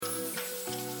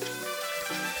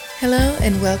Hello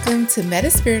and welcome to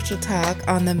MetaSpiritual Talk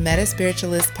on the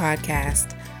MetaSpiritualist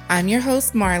podcast. I'm your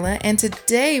host Marla, and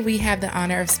today we have the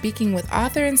honor of speaking with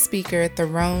author and speaker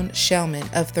Therone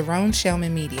Shellman of Therone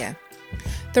Shellman Media.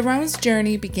 Therone's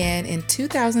journey began in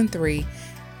 2003,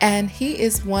 and he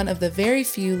is one of the very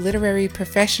few literary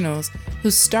professionals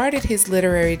who started his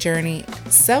literary journey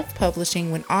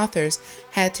self-publishing when authors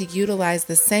had to utilize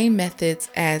the same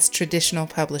methods as traditional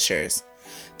publishers.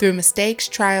 Through mistakes,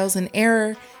 trials, and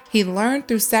error, he learned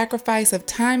through sacrifice of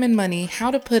time and money how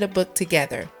to put a book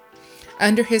together.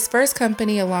 Under his first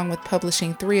company, along with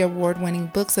publishing 3 award-winning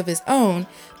books of his own,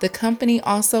 the company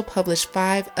also published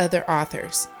 5 other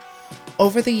authors.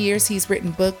 Over the years, he's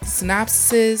written book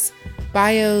synopsises,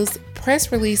 bios,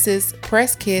 press releases,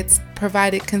 press kits,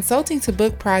 provided consulting to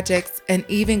book projects, and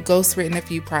even ghostwritten a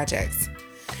few projects.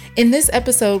 In this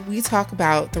episode, we talk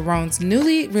about Therone's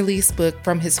newly released book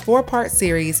from his 4-part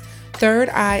series, Third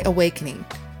Eye Awakening.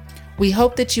 We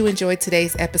hope that you enjoyed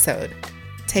today's episode.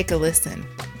 Take a listen.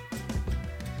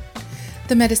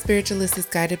 The MetaSpiritualist is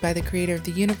guided by the Creator of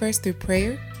the universe through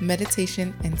prayer,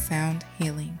 meditation, and sound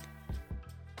healing.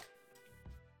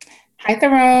 Hi,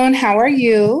 Therone. How are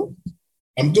you?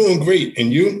 I'm doing great.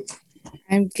 And you?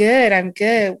 I'm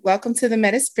good. Welcome to the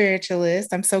MetaSpiritualist.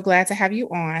 I'm so glad to have you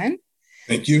on.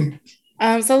 Thank you.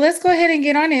 So let's go ahead and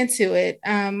get on into it.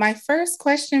 My first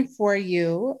question for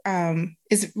you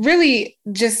is really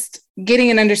just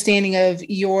getting an understanding of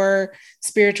your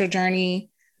spiritual journey,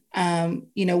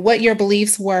 what your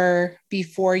beliefs were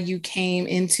before you came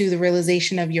into the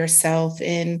realization of yourself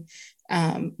and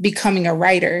becoming a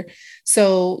writer.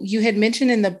 So you had mentioned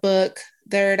in the book,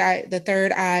 The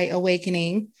Third Eye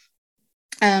Awakening,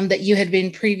 that you had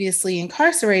been previously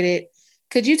incarcerated.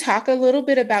 Could you talk a little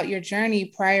bit about your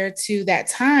journey prior to that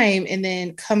time and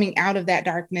then coming out of that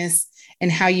darkness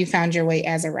and how you found your way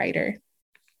as a writer?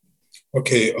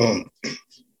 Okay.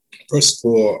 First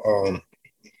of all,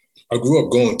 I grew up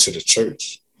going to the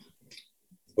church,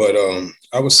 but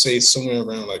I would say somewhere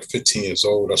around like 15 years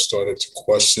old, I started to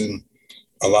question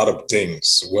a lot of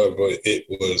things, whether it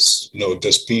was,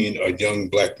 just being a young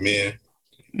Black man,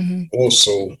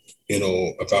 also,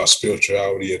 about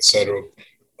spirituality, etc.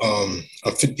 I'm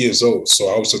 50 years old,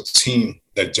 so I was a teen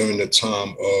that during the time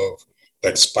of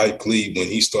like Spike Lee, when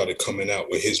he started coming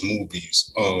out with his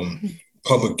movies,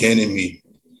 Public Enemy,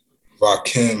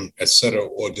 Rakim, etc.,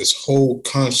 or this whole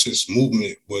conscious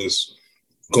movement was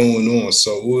going on.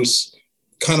 So it was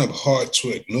kind of hard to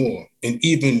ignore. And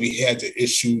even we had the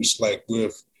issues like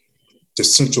with the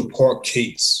Central Park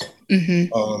case,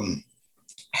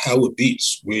 Howard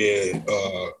Beach, where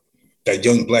that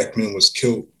young Black man was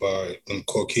killed by them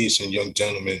Caucasian young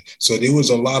gentlemen. So there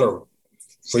was a lot of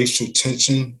racial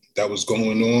tension that was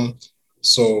going on.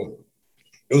 So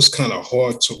it was kind of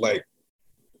hard to like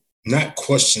not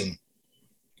question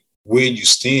where you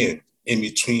stand in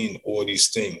between all these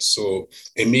things. So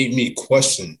it made me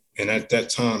question. And at that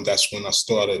time, that's when I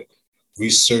started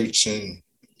researching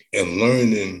and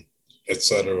learning,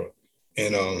 etc.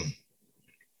 And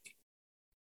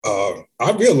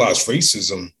I realized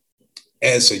racism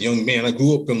as a young man. I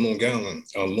grew up in Long Island.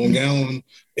 Long Island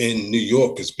in New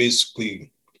York is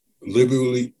basically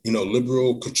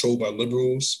liberal, controlled by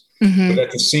liberals. But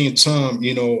at the same time,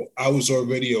 I was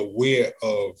already aware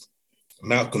of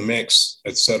Malcolm X,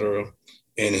 et cetera,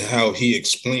 and how he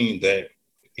explained that,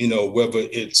 whether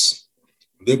it's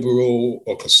liberal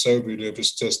or conservative,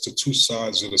 it's just the two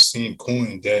sides of the same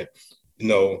coin that,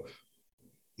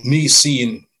 me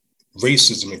seeing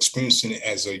racism, experiencing it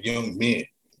as a young man,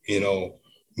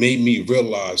 made me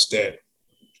realize that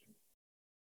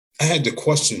I had to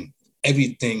question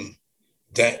everything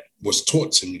that was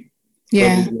taught to me.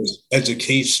 Yeah. Whether it was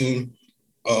education,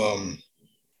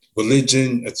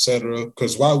 religion, etc.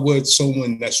 Because why would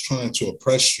someone that's trying to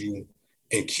oppress you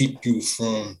and keep you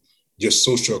from your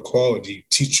social equality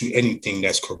teach you anything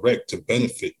that's correct to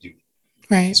benefit you?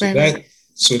 Right.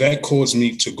 So that caused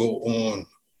me to go on,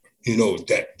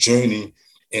 that journey.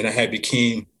 And I had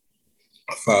became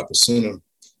a 5%er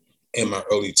in my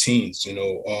early teens.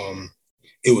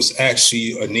 It was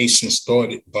actually a nation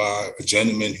started by a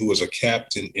gentleman who was a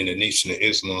captain in the Nation of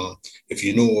Islam. If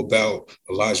you know about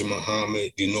Elijah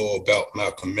Muhammad, you know about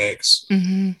Malcolm X,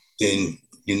 then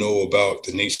you know about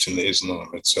the Nation of Islam,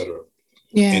 etc.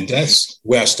 Yeah. And that's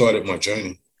where I started my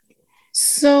journey.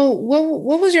 So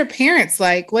what was your parents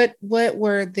like? What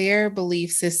were their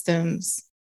belief systems?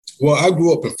 Well, I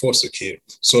grew up in foster care.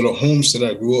 So the homes that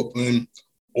I grew up in,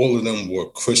 all of them were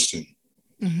Christian.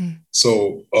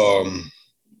 So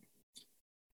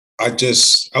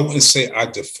I wouldn't say I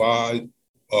defied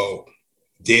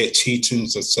their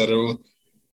teachings, etc.,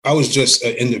 I was just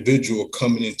an individual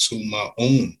coming into my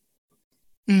own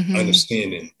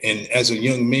understanding. And as a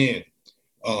young man,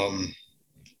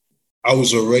 I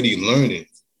was already learning.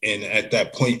 And at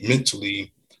that point,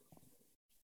 mentally,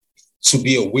 to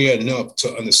be aware enough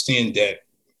to understand that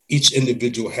each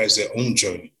individual has their own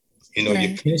journey. You know,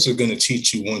 your parents are going to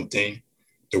teach you one thing,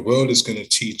 the world is going to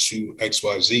teach you X,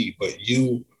 Y, Z, but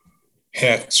you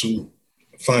have to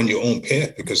find your own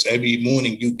path, because every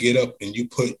morning you get up and you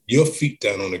put your feet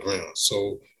down on the ground.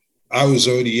 So I was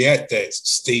already at that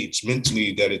stage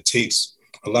mentally that it takes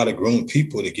a lot of grown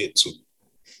people to get to.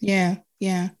 Yeah,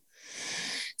 yeah.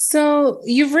 So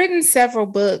you've written several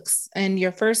books, and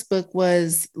your first book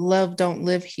was Love Don't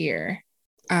Live Here.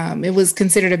 It was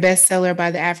considered a bestseller by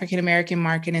the African American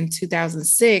market in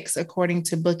 2006, according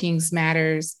to Bookings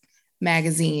Matters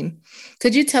magazine.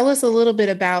 Could you tell us a little bit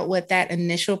about what that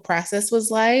initial process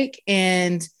was like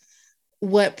and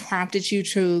what prompted you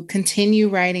to continue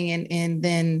writing and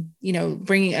then,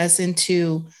 bringing us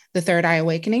into the Third Eye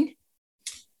Awakening?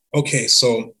 Okay,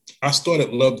 so I started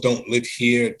Love Don't Live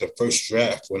Here, the first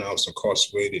draft, when I was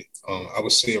incarcerated. I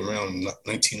would say around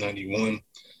 1991,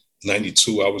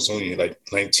 92. I was only like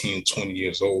 19, 20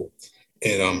 years old.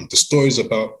 And the story is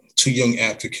about two young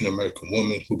African-American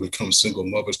women who become single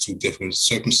mothers through different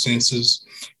circumstances.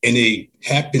 And they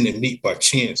happen to meet by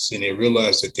chance, and they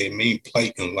realize that their main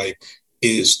plight in life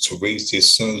is to raise their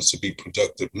sons to be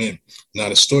productive men. Now,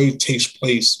 the story takes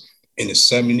place in the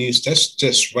 70s. That's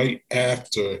just right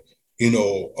after,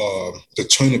 the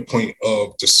turning point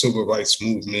of the civil rights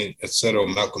movement, et cetera.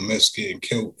 Malcolm X getting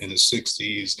killed in the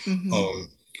 60s,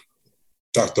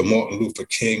 Dr. Martin Luther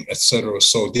King, et cetera.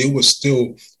 So there was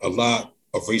still a lot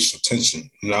of racial tension.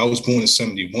 I was born in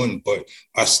 71, but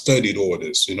I studied all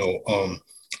this.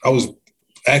 I was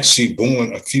actually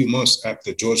born a few months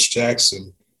after George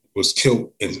Jackson was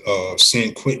killed in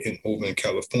San Quentin over in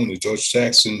California. George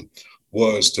Jackson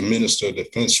was the Minister of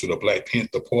Defense for the Black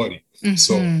Panther Party.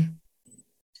 So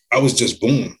I was just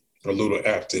born a little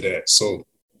after that. So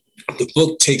the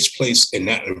book takes place in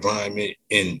that environment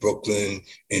in Brooklyn,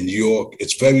 in New York.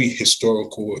 It's very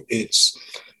historical. It's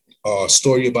a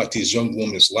story about these young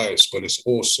women's lives, but it's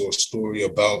also a story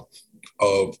about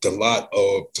the lot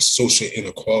of the social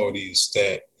inequalities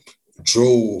that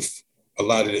drove a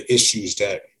lot of the issues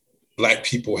that Black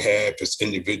people have as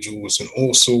individuals, and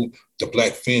also the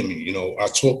Black family. I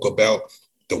talk about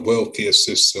the welfare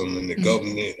system and the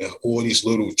government and all these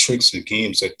little tricks and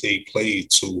games that they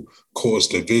played to cause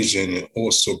division and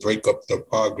also break up the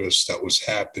progress that was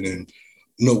happening,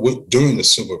 during the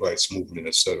civil rights movement,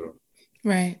 et cetera.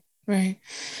 Right.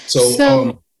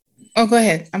 So, go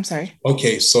ahead. I'm sorry.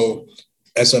 Okay. So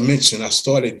as I mentioned, I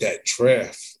started that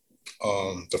draft,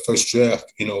 the first draft,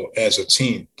 as a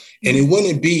team, and it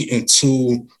wouldn't be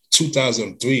until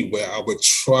 2003 where I would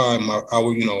try I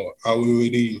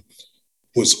already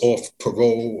was off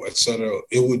parole, et cetera.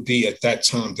 It would be at that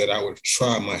time that I would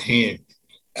try my hand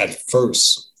at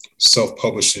first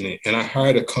self-publishing it. And I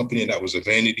hired a company that was a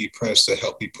vanity press to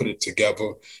help me put it together,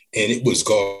 and it was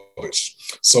garbage.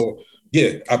 So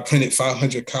yeah, I printed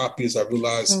 500 copies. I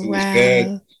realized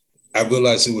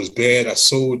it was bad. I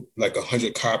sold like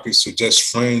 100 copies to just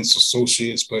friends,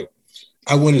 associates, but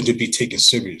I wanted to be taken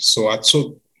serious. So I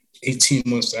took 18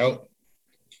 months out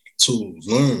to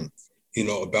learn,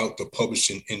 about the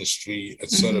publishing industry, et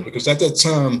cetera. Because at that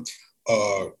time,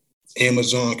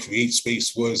 Amazon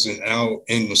CreateSpace wasn't out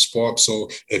in the spark. So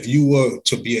if you were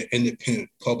to be an independent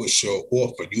publisher or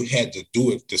author, you had to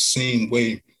do it the same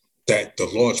way that the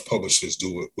large publishers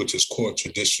do it, which is called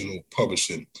traditional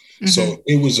publishing. So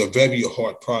it was a very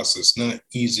hard process, not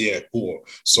easy at all.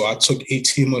 So I took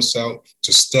 18 months out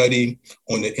to study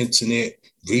on the internet,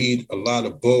 read a lot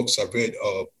of books. I read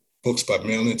books by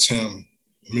Marilyn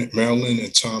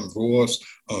and Tom Ross,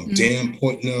 Dan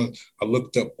Portner. I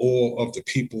looked up all of the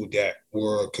people that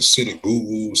were considered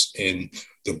gurus in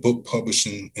the book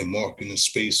publishing and marketing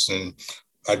space. And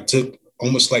I took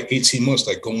almost like 18 months,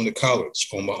 like going to college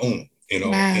on my own,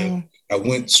 Wow. And I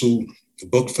went to the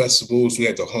book festivals. We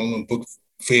had the Harlem Book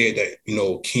Fair that,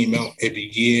 came out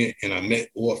every year, and I met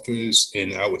authors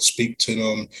and I would speak to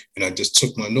them, and I just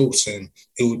took my notes. And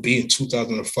it would be in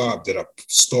 2005 that I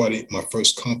started my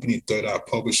first company, Third Eye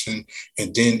Publishing.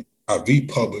 And then I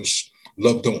republished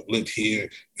Love Don't Live Here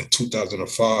in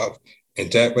 2005.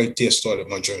 And that right there started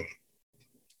my journey.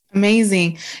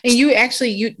 Amazing. And you actually,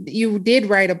 you did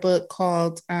write a book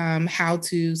called How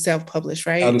to Self-Publish,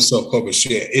 right? How to Self-Publish,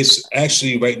 yeah. It's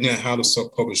actually right now How to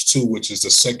Self-Publish 2, which is the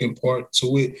second part to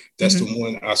it. That's the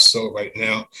one I sell right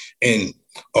now. And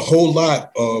a whole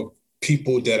lot of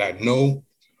people that I know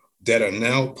that are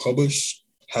now published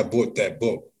have bought that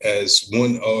book as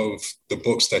one of the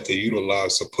books that they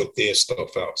utilize to put their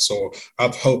stuff out. So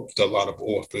I've helped a lot of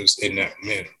authors in that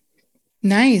manner.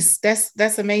 Nice.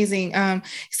 That's amazing.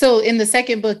 So in the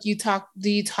second book, do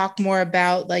you talk more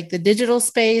about like the digital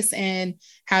space and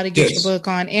how to get your Yes. book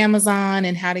on Amazon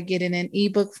and how to get it in an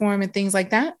ebook form and things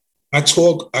like that? I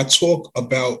talk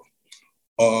about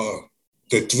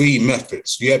the three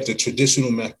methods. You have the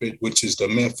traditional method, which is the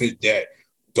method that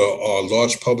the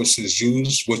large publishers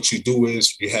use. What you do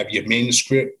is you have your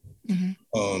manuscript,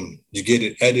 you get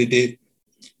it edited,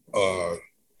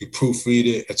 you proofread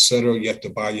it, etc. You have to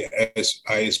buy your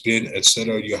ISBN,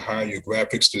 etc. You hire your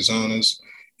graphics designers,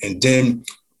 and then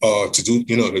to do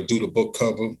the book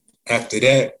cover. After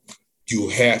that, you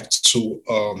have to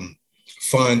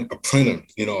find a printer,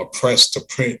 a press to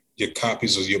print your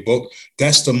copies of your book.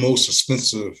 That's the most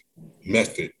expensive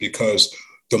method because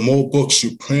the more books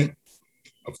you print,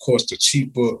 of course, the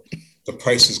cheaper the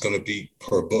price is going to be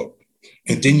per book.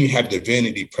 And then you have the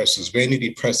vanity presses.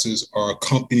 Vanity presses are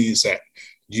companies that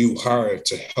you hire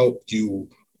to help you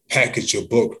package your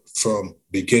book from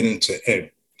beginning to end.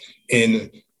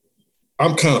 And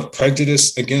I'm kind of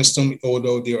prejudiced against them,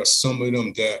 although there are some of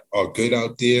them that are good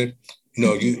out there.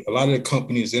 A lot of the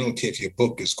companies, they don't care if your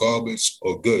book is garbage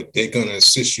or good. They're going to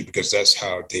assist you because that's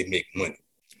how they make money.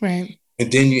 Right.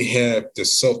 And then you have the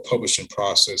self-publishing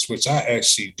process, which I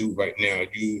actually do right now.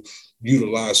 You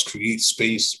utilize Create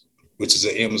Space, which is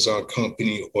an Amazon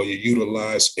company, or you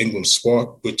utilize Ingram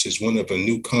Spark, which is one of the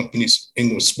new companies.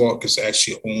 Ingram Spark is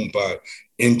actually owned by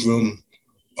Ingram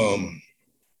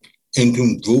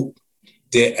Group.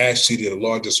 They're actually the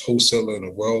largest wholesaler in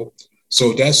the world.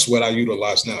 So that's what I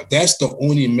utilize now. That's the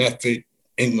only method,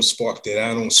 Ingram Spark, that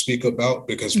I don't speak about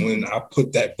because when I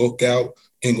put that book out,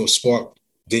 Ingram Spark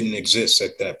didn't exist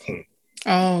at that point.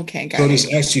 Oh, okay. Got so it.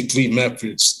 There's actually three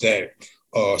methods that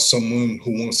someone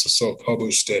who wants to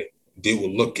self-publish that they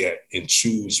will look at and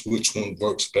choose which one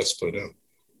works best for them.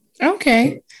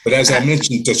 Okay. But as I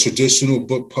mentioned, the traditional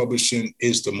book publishing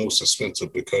is the most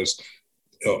expensive because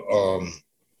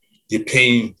you're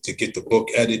paying to get the book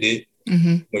edited.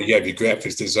 You have your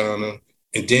graphics designer,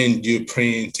 and then you're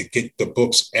paying to get the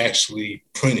books actually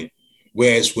printed.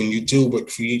 Whereas when you deal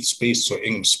with Create Space or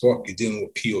Ingram Spark, you're dealing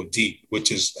with POD,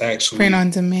 which is actually print on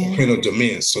demand. Print on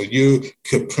demand. So you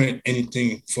could print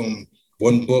anything from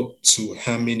one book to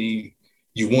how many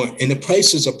you want, and the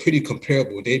prices are pretty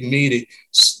comparable. They've made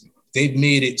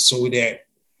it so that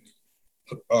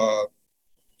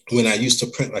when I used to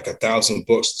print like 1,000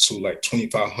 books to like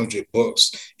 2,500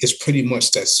 books, it's pretty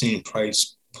much that same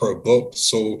price per book.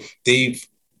 So they've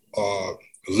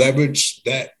leveraged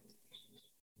that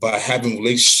by having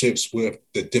relationships with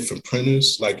the different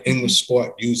printers. Like Ingram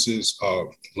Spark uses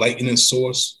Lightning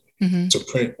Source to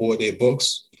print all their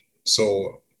books.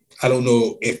 So I don't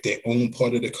know if they own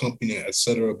part of the company, et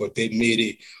cetera, but they made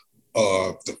it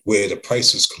where the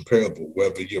price is comparable,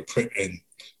 whether you're printing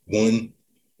 1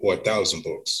 or 1,000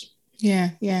 books. Yeah.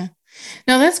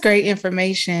 No, that's great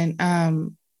information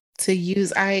to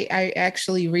use. I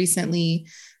actually recently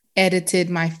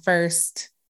edited my first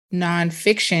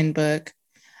nonfiction book.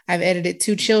 I've edited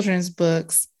 2 children's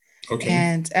books. Okay.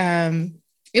 And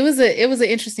it was an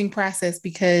interesting process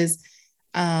because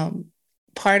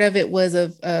part of it was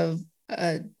of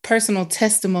a personal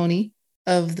testimony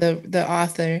of the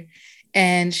author.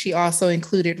 And she also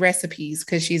included recipes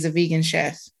because she's a vegan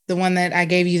chef, the one that I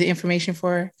gave you the information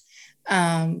for.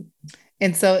 And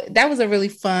so that was a really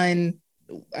fun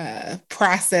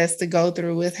process to go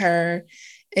through with her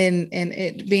and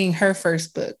it being her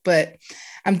first book. But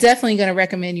I'm definitely going to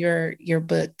recommend your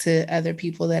book to other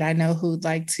people that I know who'd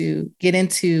like to get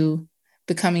into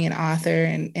becoming an author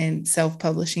and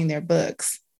self-publishing their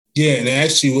books. Yeah, and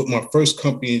actually with my first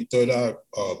company, Third Eye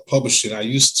Publishing,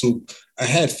 I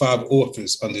had 5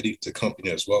 authors underneath the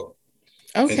company as well.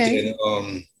 Okay.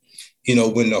 And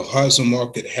then, when the housing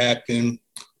market happened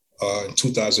in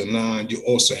 2009, you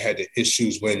also had the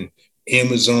issues when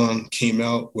Amazon came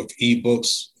out with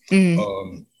ebooks.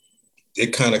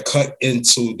 It kind of cut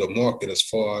into the market as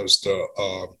far as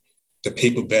the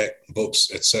paperback books,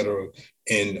 et cetera.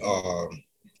 And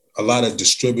a lot of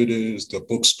distributors, the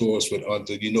bookstores went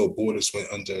under, Borders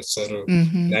went under, et cetera.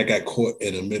 And I got caught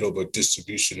in the middle of a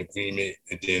distribution agreement.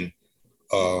 And then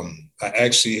I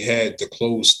actually had to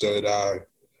close Third Eye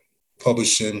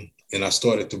Publishing, and I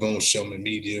started Therone Shellman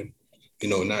Media,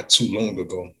 not too long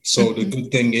ago. So the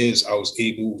good thing is I was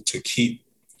able to keep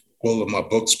all of my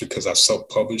books because I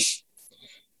self-published.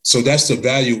 So that's the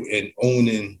value in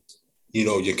owning,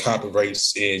 your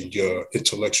copyrights and your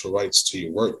intellectual rights to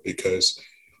your work, because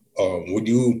when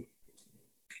you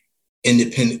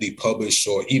independently published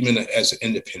or even as an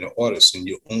independent artist and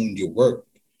you own your work,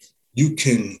 you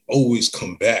can always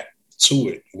come back to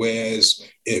it. Whereas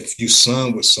if you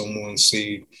sign with someone,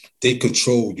 say they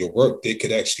control your work, they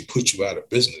could actually put you out of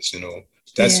business.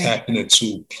 That's happening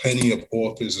to plenty of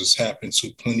authors. It's happened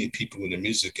to plenty of people in the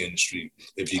music industry.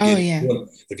 If you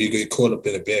get caught up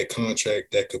in a bad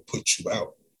contract, that could put you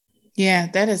out. Yeah,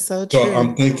 that is so true. So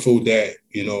I'm thankful that,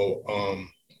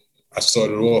 I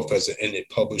started off as an indie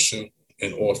publisher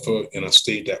and author, and I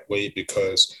stayed that way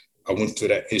because I went through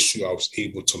that issue. I was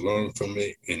able to learn from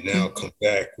it and now come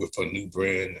back with a new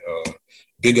brand,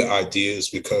 bigger ideas,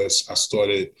 because I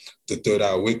started the Third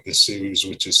Eye Awakening series,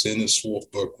 which is in its fourth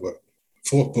book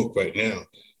right now.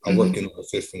 I'm working on the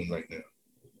fifth one right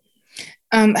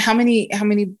now. How many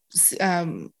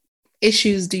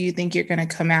issues do you think you're going to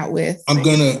come out with? I'm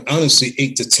going to, honestly,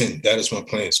 8 to 10. That is my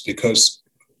plans, because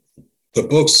the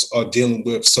books are dealing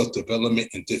with self-development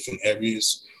in different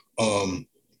areas.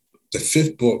 The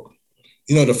fifth book,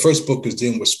 the first book is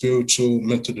dealing with spiritual,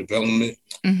 mental development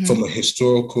from a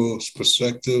historical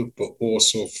perspective, but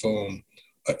also from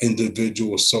an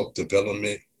individual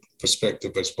self-development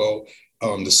perspective as well.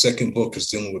 The second book is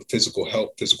dealing with physical health,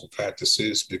 physical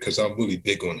practices, because I'm really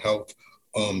big on health.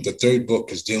 The third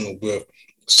book is dealing with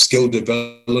skill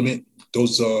development.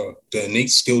 Those are the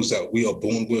innate skills that we are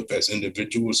born with as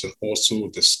individuals, and also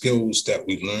the skills that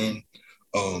we learn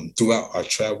throughout our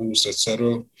travels,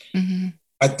 etc.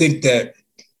 I think that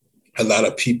a lot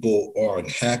of people are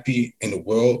unhappy in the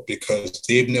world because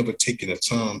they've never taken the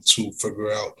time to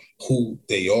figure out who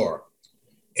they are.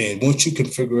 And once you can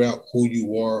figure out who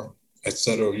you are,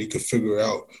 etc., you can figure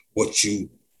out what you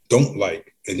don't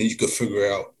like, and then you can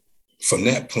figure out from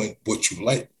that point what you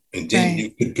like. And then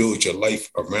you could build your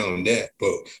life around that.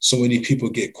 But so many people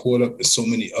get caught up in so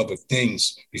many other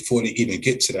things before they even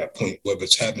get to that point, whether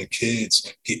it's having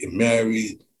kids, getting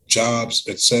married, jobs,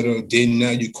 etc. Then now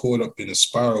you're caught up in a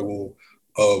spiral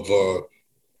of,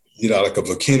 like a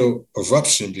volcano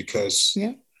eruption, because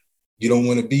you don't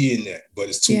want to be in that, but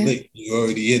it's too late. You're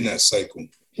already in that cycle.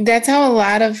 That's how a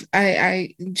lot of,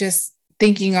 I just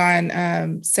thinking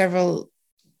on several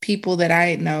people that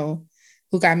I know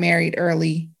who got married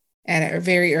early, at a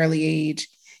very early age.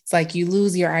 It's like you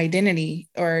lose your identity,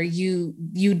 or you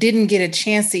didn't get a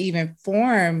chance to even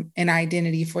form an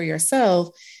identity for yourself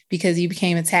because you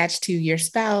became attached to your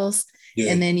spouse.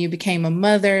 And then you became a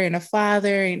mother and a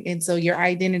father. And so your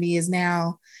identity is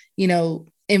now,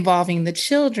 involving the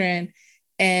children.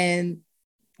 And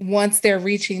once they're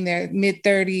reaching their mid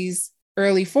 30s,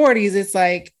 early 40s, it's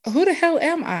like, who the hell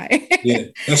am I?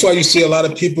 That's why you see a lot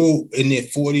of people in their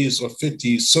 40s or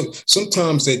 50s. So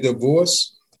sometimes they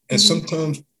divorce, and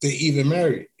sometimes they even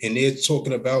marry, and they're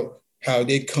talking about how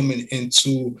they're coming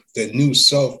into their new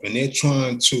self, and they're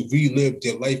trying to relive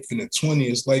their life in the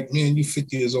 20s. Like, man, you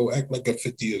 50 years old, act like a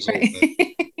 50 years old, man.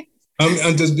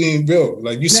 I'm just being real.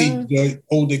 Like, you see the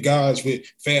older guys with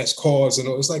fast cars and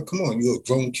all. It's like, come on, you're a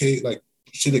grown kid. Like,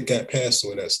 should have got past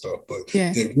all that stuff. But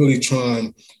they're really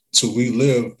trying to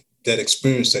relive that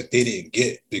experience that they didn't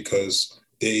get because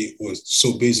they were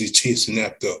so busy chasing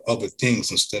after other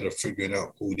things instead of figuring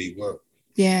out who they were.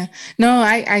 Yeah, no,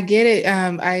 I get it.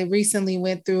 I recently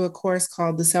went through a course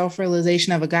called The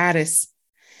Self-Realization of a Goddess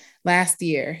last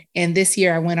year. And this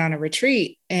year I went on a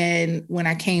retreat. And when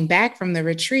I came back from the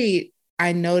retreat,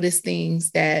 I noticed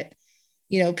things that,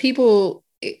 people,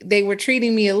 they were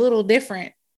treating me a little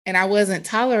different, and I wasn't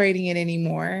tolerating it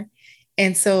anymore.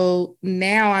 And so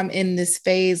now I'm in this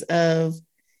phase of,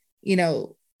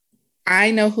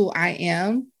 I know who I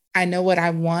am. I know what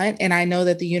I want. And I know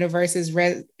that the universe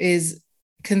is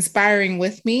conspiring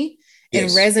with me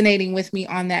and resonating with me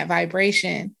on that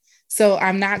vibration. So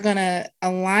I'm not going to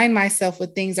align myself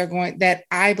with things that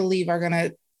I believe are going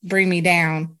to bring me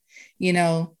down.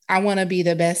 I want to be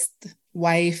the best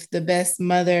wife, the best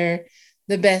mother,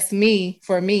 the best me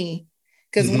for me.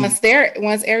 Because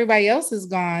once everybody else is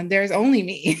gone, there's only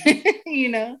me,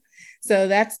 So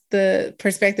that's the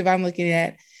perspective I'm looking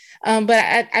at.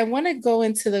 But I want to go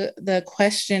into the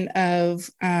question of,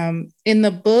 in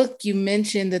the book, you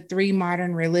mentioned the 3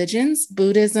 modern religions: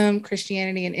 Buddhism,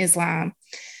 Christianity, and Islam.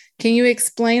 Can you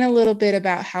explain a little bit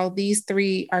about how these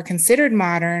 3 are considered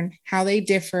modern, how they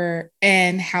differ,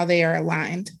 and how they are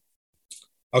aligned?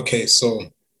 Okay, so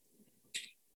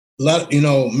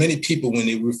many people, when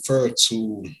they refer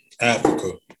to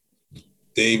Africa,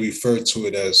 they refer to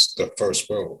it as the first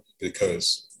world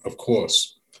because, of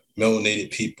course,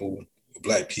 melanated people,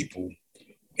 Black people.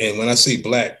 And when I say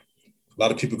Black, a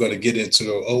lot of people are going to get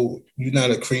into you're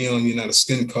not a crayon, you're not a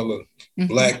skin color.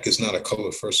 Black is not a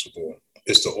color, first of all.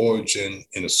 is the origin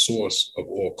and the source of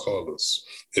all colors.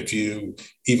 If you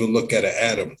even look at an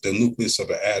atom, the nucleus of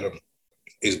an atom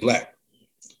is black.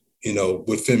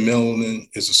 Within melanin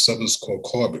is a substance called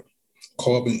carbon.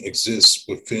 Carbon exists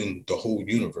within the whole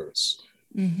universe.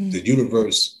 Mm-hmm. The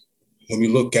universe, when we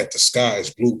look at the sky,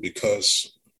 is blue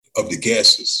because of the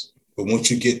gases. But once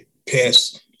you get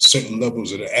past certain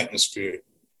levels of the atmosphere,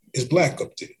 it's black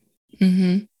up there.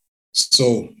 Mm-hmm.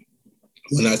 So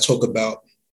when I talk about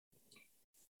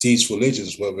these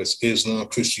religions, whether it's Islam,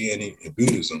 Christianity, and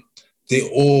Buddhism, they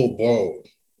all borrowed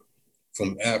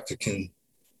from African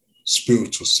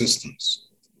spiritual systems.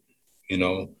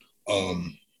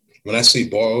 When I say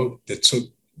borrowed, they took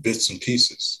bits and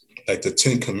pieces, like the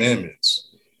 10 Commandments.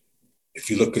 If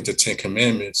you look at the 10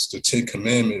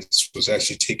 Commandments was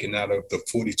actually taken out of the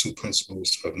 42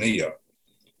 principles of Nayah.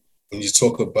 When you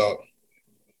talk about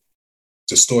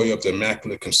the story of the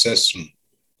Immaculate Conception,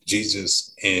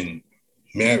 Jesus and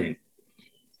Mary,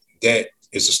 that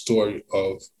is a story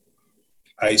of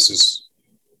Isis,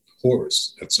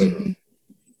 Horus, etc.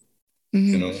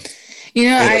 Mm-hmm. And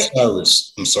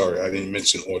Osiris. I'm sorry, I didn't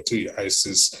mention all three: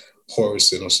 Isis,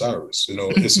 Horus, and Osiris.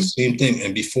 It's the same thing.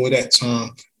 And before that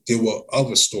time, there were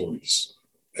other stories,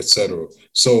 etc.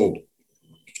 So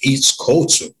each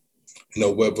culture,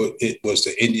 whether it was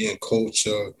the Indian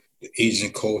culture, the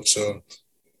Asian culture,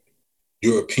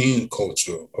 European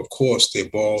culture, of course, they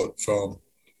borrowed from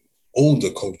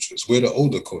older cultures. We're the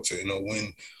older culture.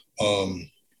 When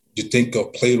you think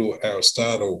of Plato,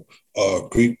 Aristotle,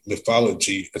 Greek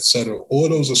mythology, etc., all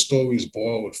those are stories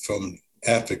borrowed from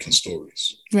African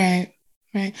stories. Right.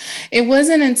 It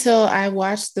wasn't until I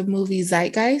watched the movie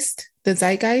Zeitgeist,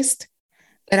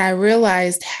 that I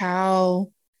realized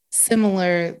how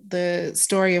similar the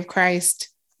story of Christ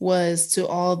was to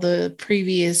all the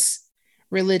previous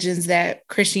religions that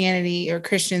Christianity or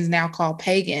Christians now call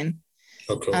pagan.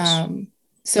 Of course.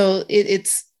 So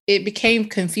it became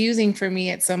confusing for me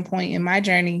at some point in my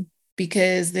journey,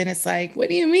 because then it's like, what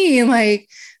do you mean? Like,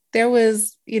 there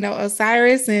was,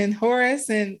 Osiris and Horus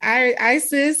and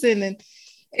Isis, and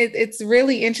it's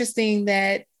really interesting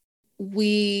that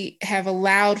we have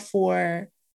allowed for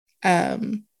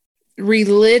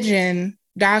religion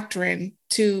doctrine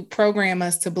to program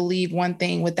us to believe one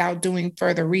thing without doing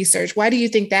further research. Why do you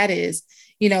think that is?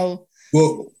 Well,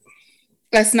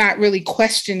 that's not really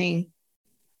questioning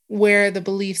where the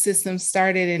belief system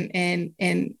started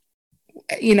and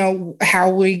how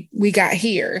we got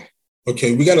here.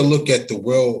 Okay, we got to look at the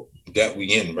world that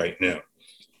we in right now.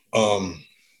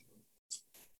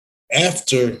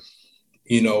 After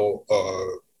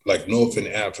like Northern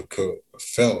Africa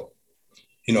fell,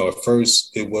 at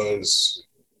first it was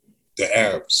the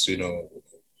Arabs, the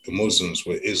Muslims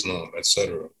with Islam,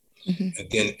 etc. Mm-hmm. And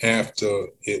then after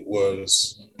it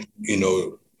was,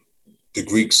 the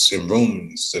Greeks and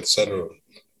Romans, etc.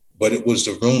 But it was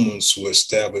the Romans who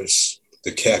established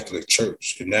the Catholic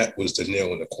Church, and that was the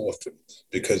nail in the coffin,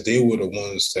 because they were the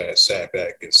ones that sat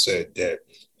back and said that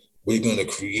we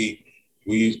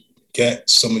got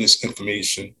some of this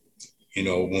information,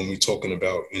 when we're talking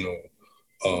about,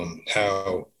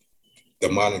 how the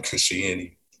modern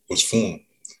Christianity was formed.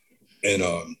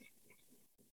 And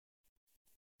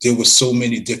there were so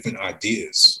many different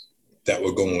ideas that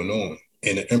were going on.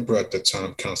 And the emperor at the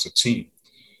time, Constantine,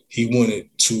 he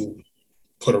wanted to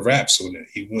put a wraps on it.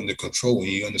 He wanted to control, and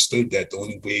he understood that the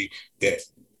only way that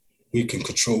we can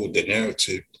control the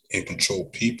narrative and control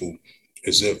people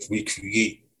is if we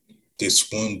create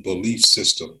this one belief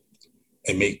system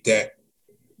and make that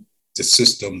the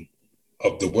system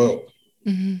of the world.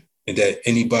 Mm-hmm. And that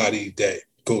anybody that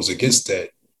goes against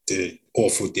that, they're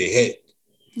off with their head.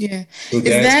 Yeah. So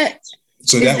that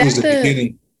was the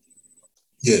beginning.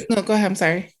 Yeah. No, go ahead. I'm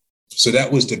sorry. So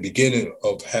that was the beginning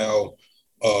of how,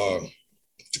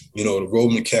 the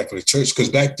Roman Catholic Church, because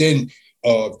back then,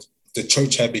 the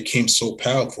church had become so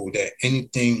powerful that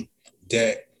anything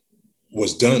that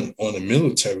was done on a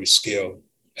military scale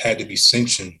had to be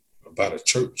sanctioned by the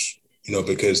church,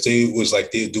 because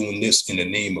they're doing this in the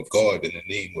name of God, in the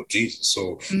name of Jesus.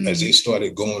 So as they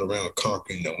started going around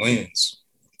conquering the lands,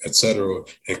 etc.,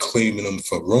 and claiming them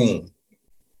for Rome,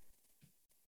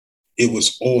 it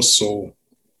was also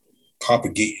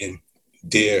propagating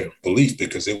their belief,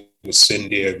 because they would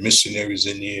send their missionaries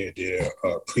in there, their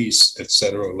priests,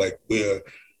 etc. Like, we're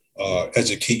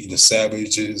educating the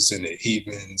savages and the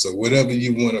heathens, or whatever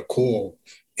you want to call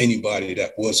anybody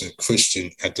that wasn't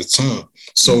Christian at the time.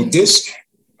 So this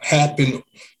happened.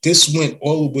 This went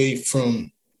all the way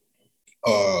from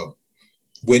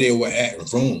where they were at in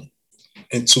Rome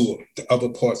into the other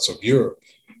parts of Europe,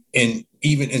 and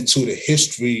even into the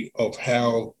history of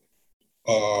how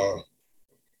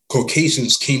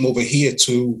Caucasians came over here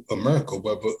to America,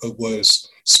 whether it was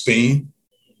Spain,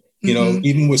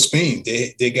 even with Spain,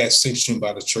 they got sanctioned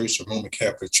by the church, the Roman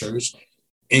Catholic Church,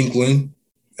 England,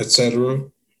 etc.,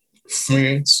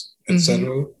 France,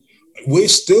 etc. We're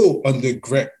still under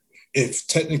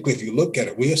if you look at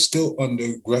it, we are still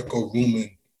under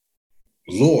Greco-Roman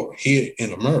law here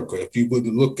in America. If you were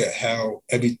to look at how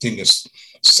everything is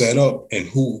set up and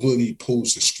who really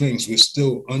pulls the strings, we're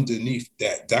still underneath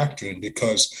that doctrine,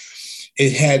 because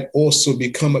it had also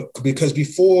become because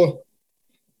before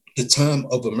the time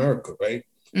of America, right?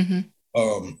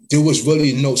 There was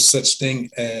really no such thing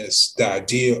as the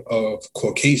idea of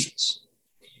Caucasians.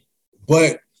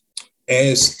 But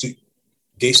as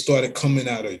they started coming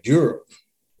out of Europe,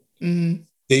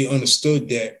 they understood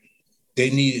that they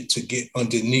needed to get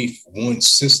underneath one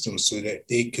system so that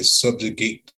they could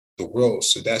subjugate the world.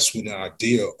 So that's when the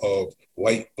idea of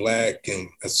white, black, and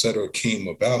etc. came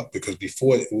about, because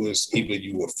before it was either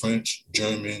you were French,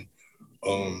 German,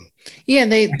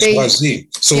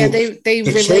 XYZ. So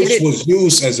the church was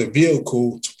used as a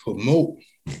vehicle to promote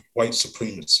white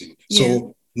supremacy.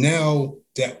 So now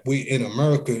that we're in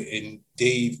America and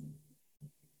they've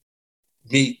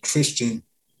made Christianity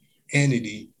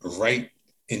right,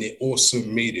 and they also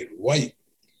made it white,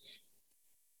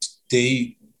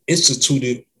 they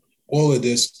instituted all of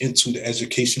this into the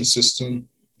education system,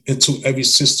 into every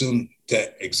system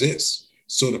that exists.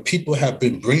 So the people have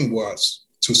been brainwashed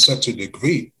to such a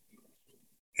degree.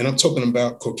 And I'm talking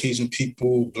about Caucasian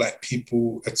people, black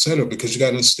people, etc., because you got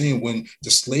to understand, when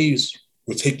the slaves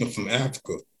were taken from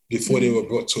Africa, before they were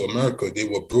brought to America, they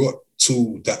were brought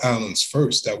to the islands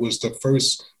first. That was the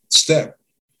first step.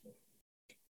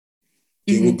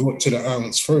 They were brought to the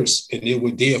islands first, and they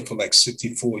were there for like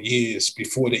 64 years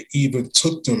before they even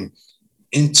took them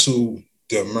into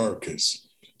the Americas.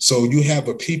 So you have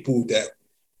a people that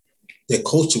their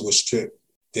culture was stripped,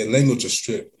 their language was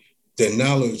stripped, their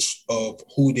knowledge of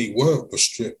who they were was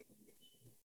stripped.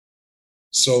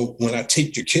 So when I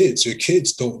take your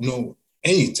kids don't know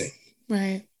anything.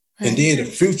 Right. And they're the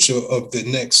future of the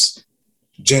next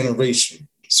generation.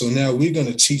 So now we're going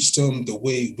to teach them the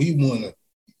way we want to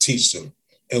teach them.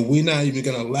 And we're not even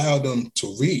going to allow them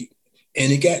to read.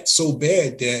 And it got so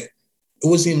bad that it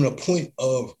wasn't even a point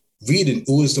of reading. It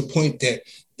was the point that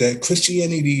the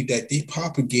Christianity that they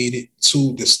propagated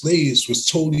to the slaves was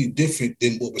totally different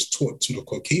than what was taught to the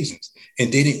Caucasians.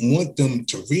 And they didn't want them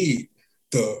to read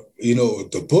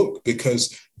the book,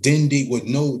 because then they would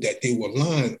know that they were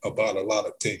lying about a lot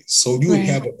of things. So you would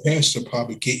have a pastor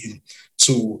propagating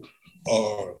to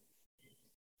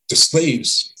the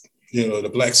slaves, the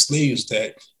black slaves,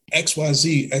 that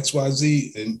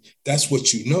XYZ, and that's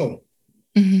what you know.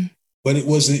 But it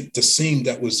wasn't the same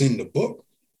that was in the book.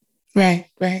 Right.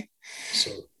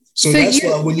 So that's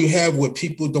why when you have what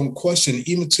people don't question,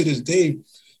 even to this day,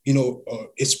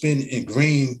 it's been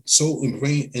ingrained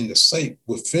in the psyche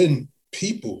within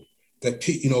people that,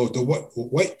 the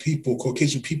white people,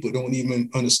 Caucasian people, don't even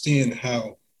understand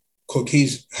how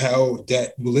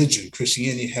that religion,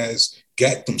 Christianity, has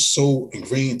got them so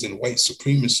ingrained in white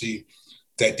supremacy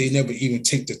that they never even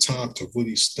take the time to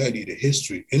really study the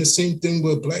history. And the same thing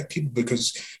with black people,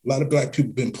 because a lot of black people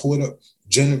have been pulled up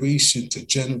generation to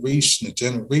generation to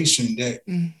generation that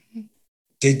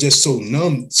they're just so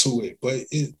numb to it. But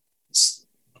it's...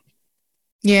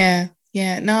 No,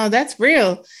 that's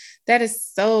real. That is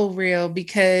so real,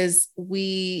 because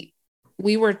we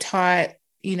were taught,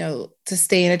 to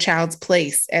stay in a child's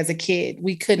place as a kid.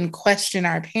 We couldn't question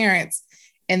our parents.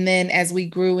 And then as we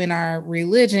grew in our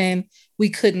religion, we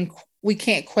can't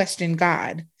question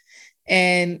God.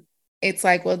 And it's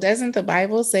like, well, doesn't the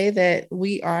Bible say that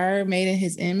we are made in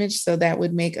his image? So that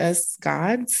would make us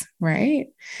gods, right?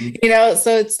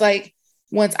 So it's like,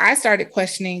 once I started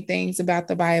questioning things about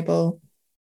the Bible,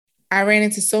 I ran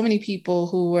into so many people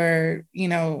who were,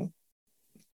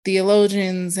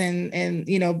 theologians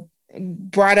and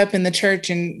brought up in the church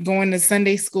and going to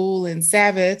Sunday school and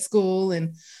Sabbath school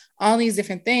and all these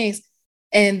different things.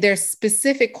 And there's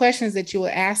specific questions that you will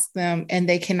ask them, and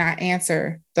they cannot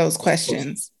answer those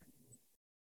questions.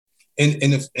 And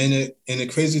the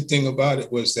crazy thing about it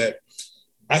was that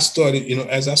I started,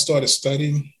 as I started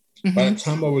studying, by the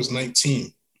time I was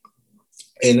 19,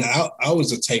 and I was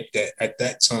the type that at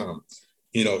that time,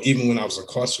 even when I was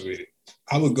incarcerated,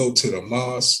 I would go to the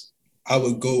mosque, I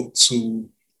would go to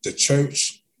the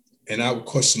church, and I would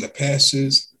question the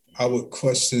pastors, I would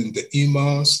question the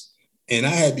imams, and I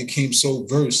had became so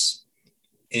versed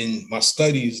in my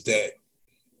studies that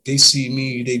they see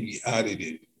me, they be out of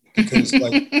it. Because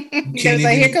because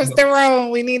here comes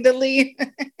Therone, we need to leave.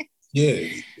 And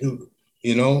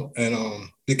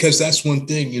because that's one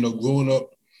thing, growing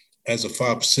up as a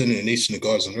 5% in the nation of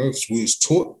gods and earths, we was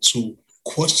taught to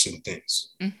question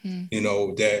things,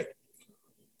 that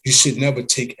you should never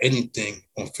take anything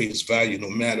on face value, no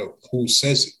matter who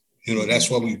says it. That's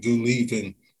why we believe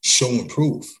in show and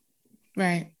prove.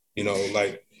 Right.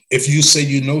 Like if you say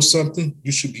you know something,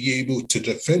 you should be able to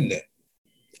defend that.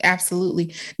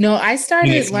 Absolutely. No, I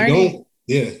started learning.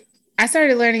 Yeah. I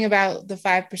started learning about the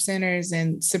 5%ers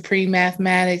and supreme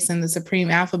mathematics and the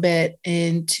supreme alphabet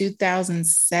in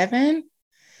 2007.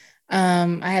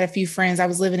 I had a few friends. I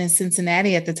was living in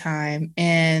Cincinnati at the time,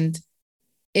 and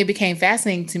it became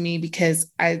fascinating to me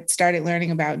because I started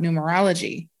learning about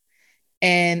numerology,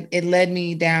 and it led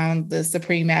me down the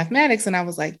supreme mathematics. And I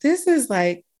was like, this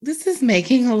is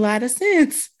making a lot of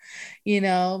sense,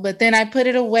 but then I put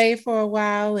it away for a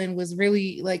while and was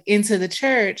really like into the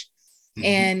church.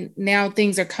 And now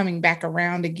things are coming back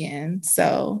around again.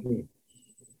 So,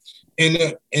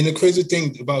 and the crazy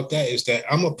thing about that is that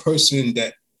I'm a person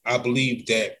that I believe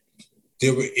that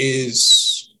there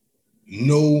is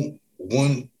no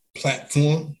one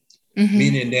platform,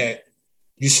 meaning that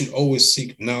you should always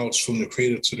seek knowledge from the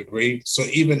cradle to the grave. So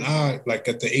even I, like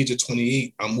at the age of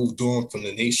 28, I moved on from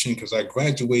the nation because I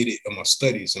graduated in my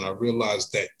studies, and I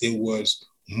realized that there was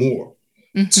more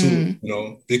to,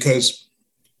 because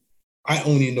I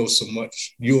only know so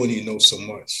much. You only know so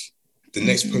much. The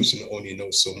next person only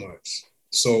knows so much.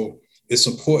 So it's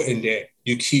important that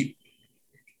you keep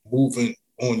moving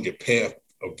on your path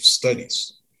of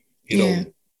studies.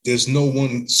 There's no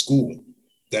one school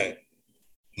that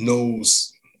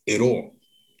knows it all.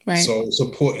 Right. So it's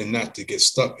important not to get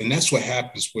stuck. And that's what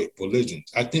happens with religion.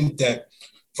 I think that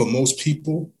for most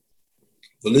people,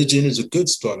 religion is a good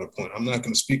starting point. I'm not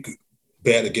going to speak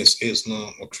bad against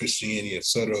Islam or Christianity,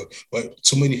 etc. But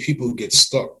too many people get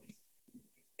stuck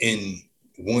in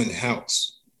one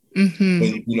house.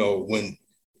 When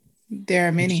there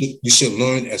are many, you should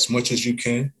learn as much as you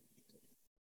can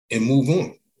and move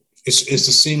on. It's the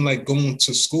same like going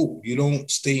to school. You don't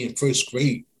stay in first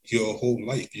grade your whole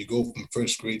life. You go from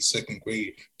first grade, second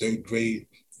grade, third grade,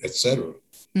 etc.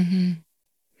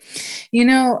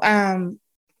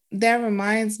 That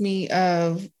reminds me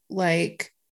of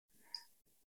like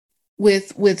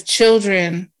with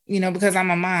children, because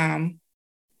I'm a mom,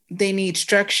 they need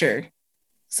structure.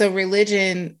 So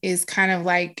religion is kind of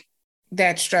like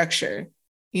that structure.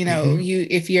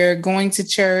 If you're going to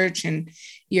church and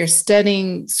you're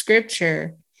studying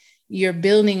scripture, you're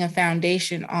building a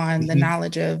foundation on the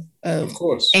knowledge of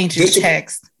course, ancient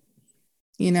text.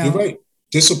 You're right.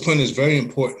 Discipline is very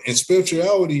important. And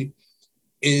spirituality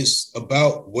is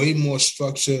about way more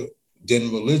structure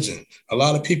than religion. A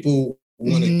lot of people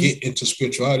want to get into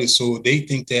spirituality, so they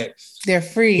think that they're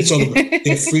free.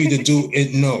 They're free to do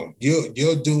it. No,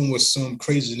 you're doing with some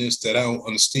craziness that I don't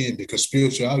understand, because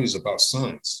spirituality is about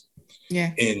science,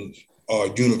 and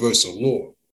universal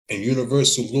law. And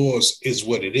universal laws is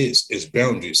what it is. It's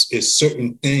boundaries. It's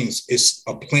certain things. It's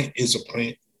a plant is a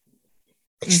plant.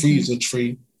 A tree is a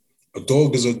tree. A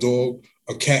dog is a dog.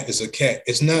 A cat is a cat.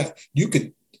 It's not, you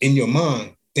could, in your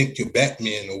mind, think you're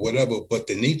Batman or whatever, but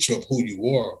the nature of who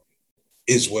you are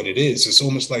is what it is. It's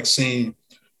almost like saying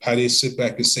how they sit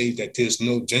back and say that there's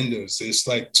no genders. It's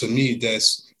like, to me,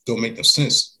 that's don't make no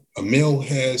sense. A male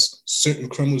has certain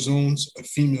chromosomes. A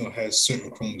female has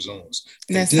certain chromosomes.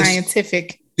 That's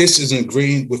scientific. This is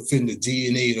ingrained within the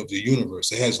DNA of the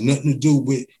universe. It has nothing to do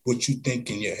with what you think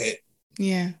in your head.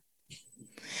 Yeah.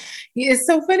 It's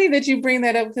so funny that you bring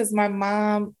that up, because my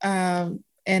mom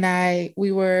and I,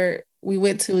 we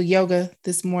went to yoga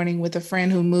this morning with a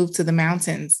friend who moved to the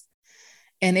mountains,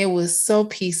 and it was so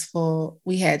peaceful.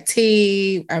 We had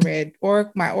tea. I read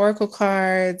my oracle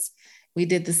cards. We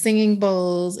did the singing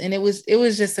bowls, and it was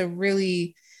just a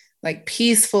really like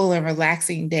peaceful and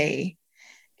relaxing day.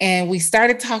 And we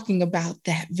started talking about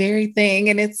that very thing.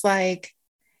 And it's like,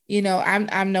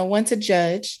 I'm no one to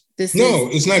judge. It's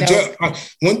not.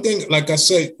 One thing, like I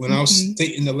said, when I was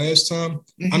stating the last time,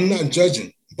 I'm not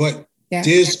judging, but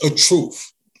there's a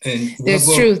truth. And there's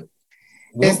truth.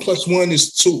 1 + 1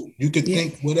 is 2. You can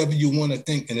think whatever you want to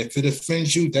think. And if it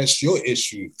offends you, that's your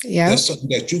issue. Yeah. That's something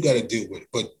that you got to deal with.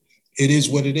 But it is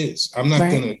what it is. I'm not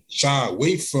going to shy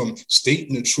away from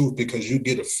stating the truth because you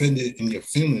get offended in your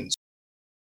feelings.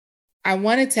 I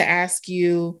wanted to ask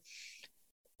you,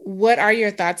 what are your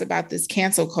thoughts about this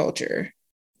cancel culture?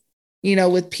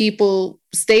 With people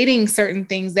stating certain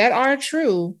things that are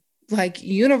true, like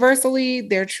universally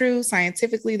they're true,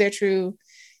 scientifically they're true,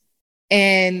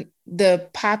 and the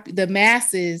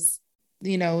masses,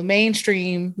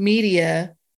 mainstream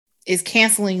media is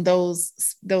canceling those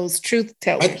truth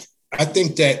tellers. I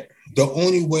think that the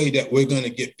only way that we're going to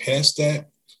get past that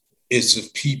is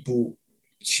if people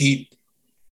keep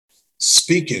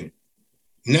speaking,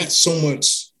 not so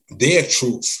much their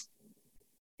truth,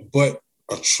 but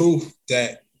a truth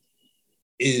that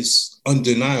is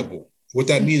undeniable. What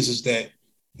that means is that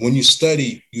when you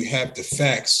study, you have the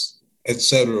facts,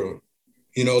 etc.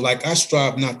 You know, like I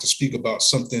strive not to speak about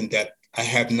something that I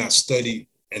have not studied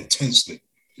intensely.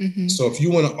 Mm-hmm. So if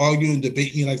you want to argue and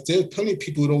debate me, like there's plenty of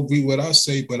people who don't agree what I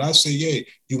say, but I say, yeah,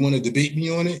 you want to debate me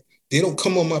on it? They don't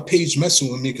come on my page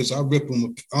messing with me because I rip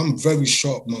them. I'm very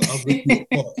sharp, man. I rip you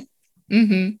apart.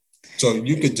 Mm-hmm. So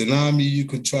you could deny me, you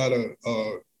could try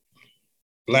to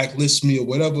blacklist me or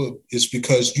whatever. It's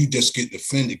because you just get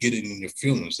offended, get it in your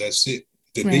feelings. That's it.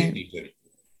 Debate me with it.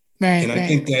 Right. And I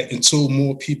think that until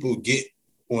more people get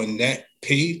on that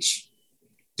page,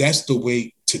 that's the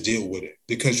way to deal with it.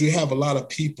 Because you have a lot of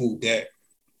people that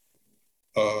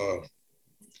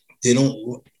they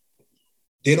don't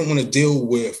want to deal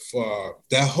with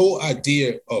that whole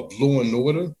idea of law and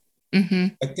order. Mm-hmm.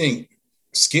 I think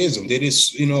scares them. They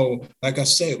just, you know, like I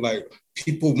said, like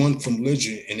people run from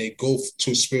religion and they go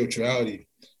to spirituality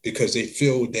because they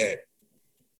feel that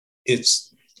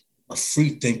it's a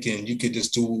free thinking. You could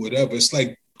just do whatever. It's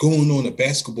like going on a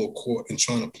basketball court and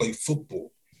trying to play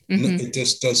football. Mm-hmm. No, it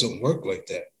just doesn't work like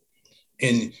that.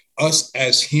 And us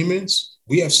as humans,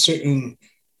 we have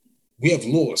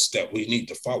laws that we need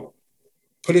to follow.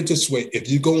 Put it this way, if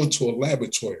you go into a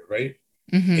laboratory, right,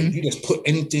 mm-hmm. and you just put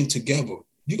anything together,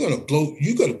 you're gonna blow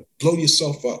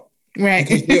yourself up. Right.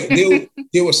 Because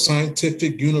there were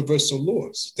scientific universal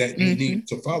laws that you mm-hmm. need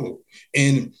to follow.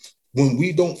 And when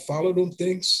we don't follow them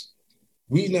things,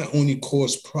 we not only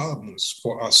cause problems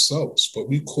for ourselves, but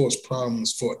we cause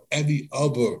problems for every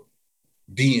other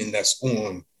being that's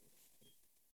on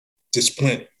this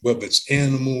planet, whether it's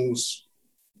animals,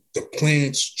 the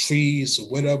plants, trees, or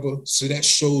whatever. So that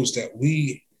shows that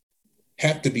we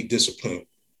have to be disciplined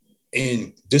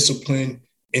in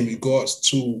regards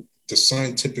to the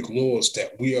scientific laws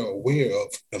that we are aware of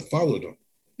and follow them.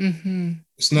 Mm-hmm.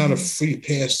 It's not mm-hmm. a free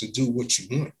pass to do what you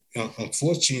want.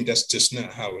 Unfortunately, that's just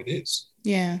not how it is.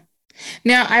 Yeah.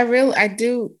 Now, I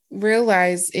do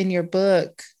realize in your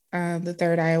book, The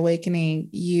Third Eye Awakening,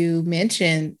 you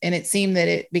mentioned, and it seemed that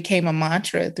it became a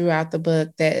mantra throughout the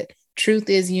book, that truth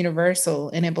is universal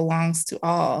and it belongs to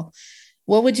all.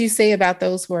 What would you say about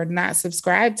those who are not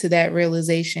subscribed to that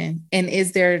realization? And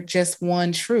is there just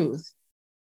one truth?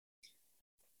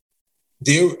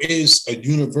 There is a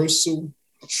universal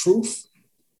truth,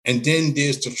 and then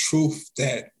there's the truth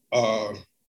that,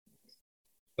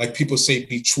 like people say,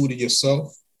 be true to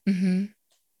yourself. Mm-hmm.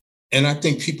 And I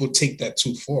think people take that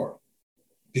too far,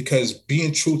 because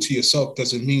being true to yourself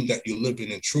doesn't mean that you're living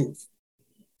in truth.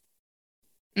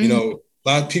 Mm-hmm. You know, a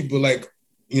lot of people, like,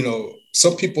 you know,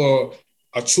 some people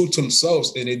are true to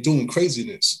themselves and they're doing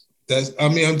craziness.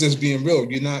 I'm just being real.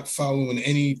 You're not following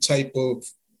any type of.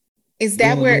 Is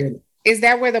that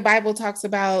where the Bible talks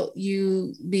about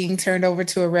you being turned over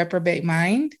to a reprobate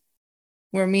mind?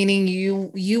 Where meaning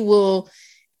you will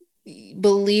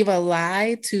believe a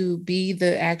lie to be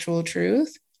the actual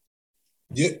truth?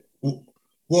 Yeah.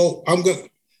 Well,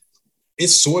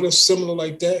 it's sort of similar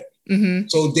like that. Mm-hmm.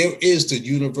 So there is the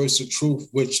universal truth,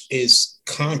 which is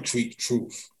concrete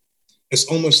truth. It's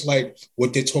almost like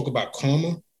what they talk about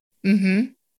karma. Mm-hmm.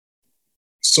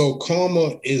 So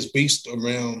karma is based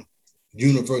around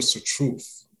universal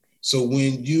truth. So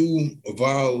when you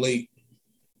violate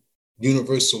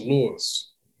universal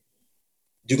laws,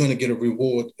 you're going to get a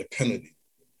reward, a penalty.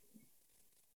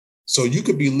 So you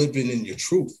could be living in your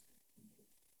truth.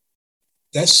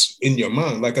 That's in your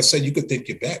mind. Like I said, you could think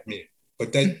you're Batman,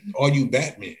 but are you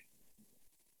Batman?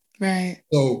 Right.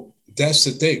 So that's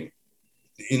the thing,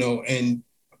 you know, and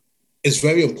it's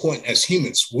very important as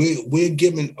humans. We're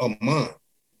given a mind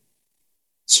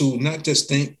to not just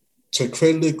think, to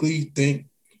critically think,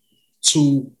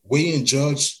 to weigh and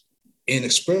judge and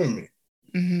experiment.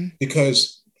 Mm-hmm.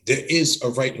 Because there is a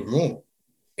right and wrong.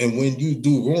 And when you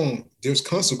do wrong, there's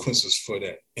consequences for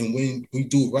that. And when we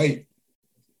do right,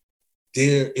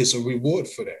 there is a reward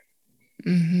for that.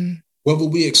 Mm-hmm. Whether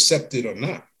we accept it or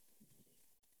not.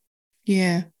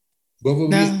 Yeah.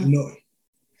 No,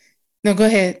 go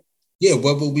ahead. Yeah,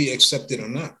 whether we accept it or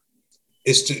not.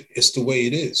 It's the way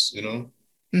it is, you know?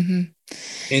 Mm-hmm. And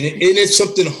it's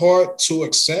something hard to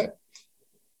accept.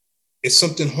 It's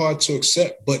something hard to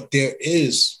accept, but there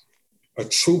is a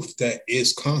truth that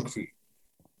is concrete.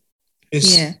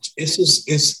 It's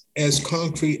as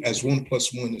concrete as 1 +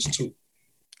 1 is 2.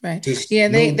 Right.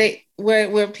 They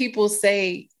where people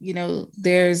say, you know,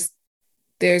 there's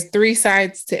there's three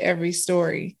sides to every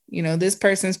story. You know, this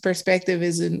person's perspective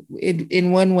is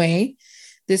in one way,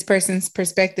 this person's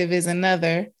perspective is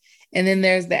another, and then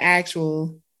there's the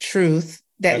actual truth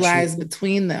that lies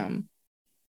between them.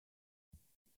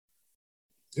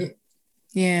 Yeah.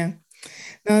 Yeah.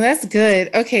 No, that's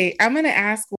good. Okay, I'm going to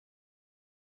ask,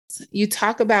 you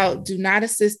talk about do not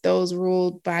assist those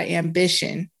ruled by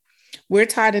ambition. We're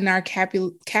taught in our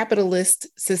capitalist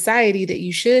society that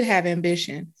you should have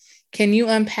ambition. Can you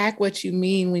unpack what you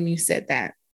mean when you said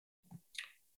that?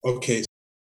 Okay.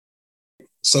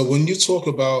 So when you talk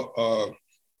about,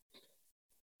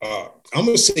 I'm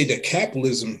going to say that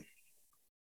capitalism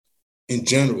in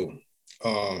general,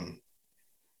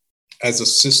 as a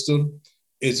system,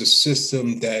 is a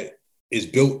system that is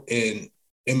built in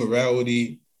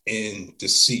immorality and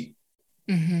deceit.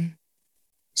 Mm-hmm.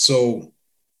 So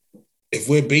if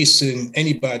we're basing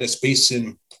anybody that's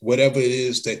basing whatever it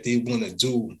is that they want to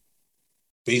do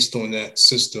based on that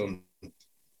system,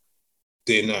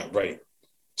 they're not right.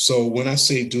 So when I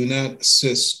say do not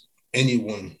assist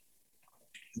anyone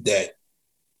that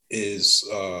is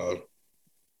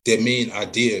their main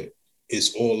idea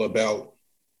is all about,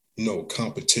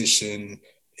 competition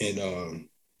and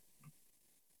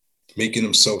making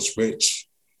themselves rich,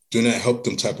 do not help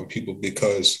them type of people,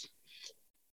 because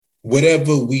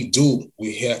whatever we do,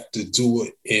 we have to do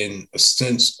it in a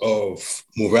sense of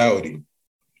morality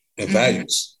and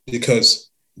values, because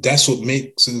that's what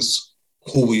makes us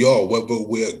who we are, whether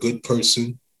we're a good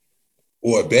person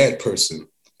or a bad person.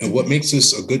 And what makes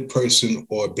us a good person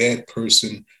or a bad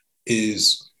person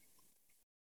is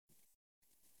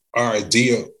our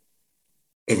idea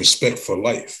and respect for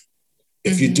life.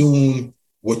 If you're doing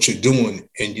what you're doing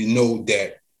and you know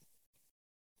that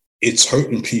it's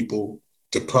hurting people,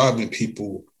 depriving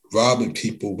people, robbing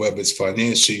people, whether it's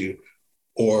financially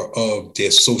or of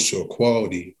their social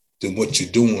equality, then what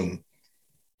you're doing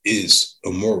is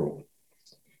immoral.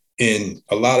 And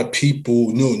a lot of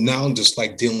people, now just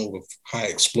like dealing with high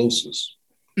explosives,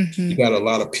 you got a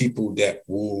lot of people that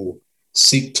will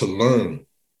seek to learn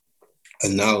a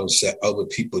knowledge that other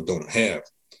people don't have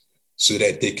so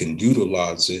that they can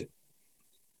utilize it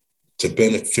to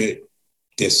benefit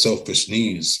their selfish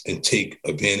needs and take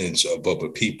advantage of other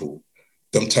people.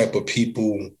 Them type of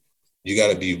people, you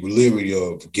got to be leery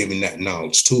of giving that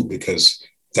knowledge to, because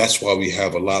that's why we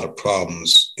have a lot of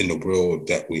problems in the world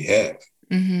that we have.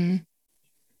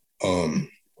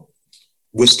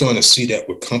 We're starting to see that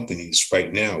with companies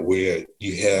right now, where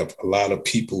you have a lot of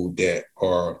people that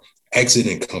are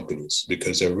exiting companies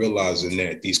because they're realizing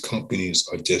that these companies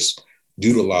are just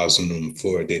utilizing them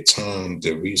for their time,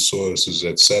 their resources,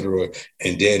 etc.,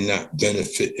 and they're not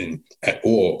benefiting at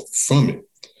all from it.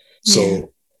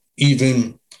 So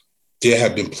even there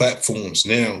have been platforms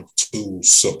now to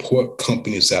support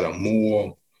companies that are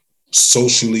more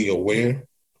socially aware,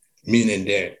 meaning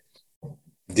that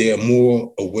they're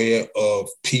more aware of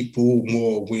people,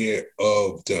 more aware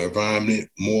of the environment,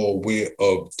 more aware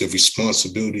of the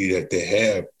responsibility that they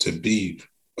have to be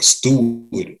a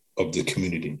steward of the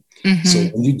community. So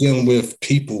when you're dealing with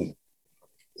people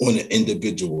on an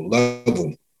individual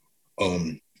level,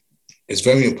 it's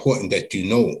very important that you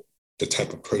know the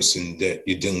type of person that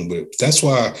you're dealing with. That's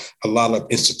why a lot of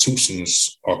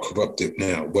institutions are corrupted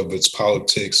now, whether it's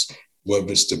politics,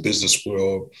 whether it's the business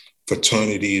world,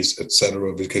 fraternities,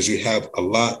 etc., because you have a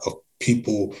lot of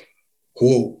people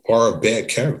who are a bad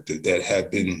character that have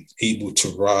been able to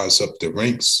rise up the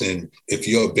ranks. And if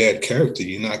you're a bad character,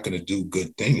 you're not going to do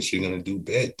good things. You're going to do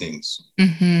bad things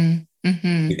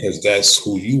because that's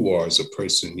who you are as a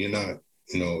person. You're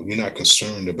not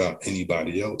concerned about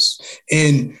anybody else.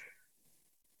 And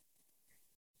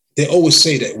they always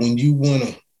say that when you want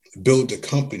to build a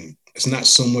company, it's not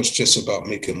so much just about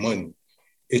making money.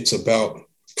 It's about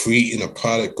creating a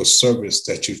product or service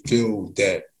that you feel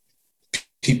that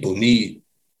people need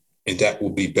and that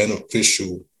will be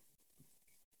beneficial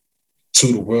to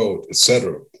the world,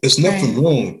 etc. There's nothing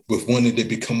wrong with wanting to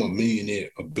become a millionaire,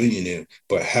 a billionaire,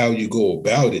 but how you go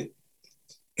about it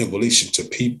in relation to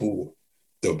people,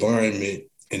 the environment,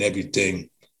 and everything,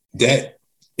 that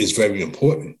is very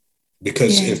important.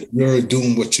 Because if you're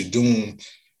doing what you're doing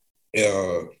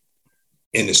and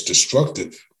it's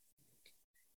destructive,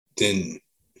 then,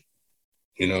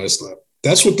 it's like,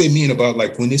 that's what they mean about,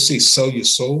 like, when they say sell your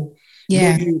soul.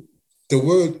 The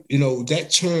word,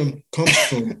 that term comes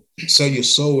from sell your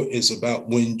soul is about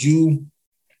when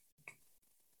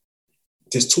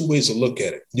there's two ways to look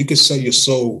at it. You can sell your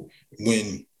soul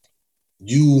when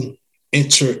you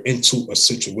enter into a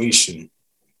situation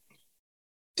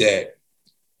that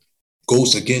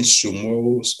goes against your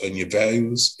morals and your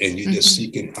values, and you're just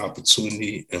seeking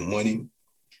opportunity and money,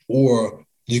 or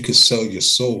you can sell your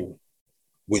soul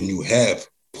when you have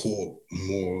poor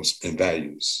morals and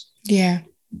values. Yeah.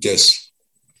 Just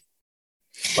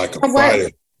like a What? fire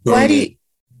Why do you, burning.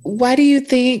 why do you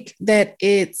think that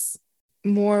it's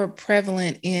more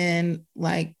prevalent in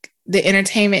like the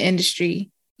entertainment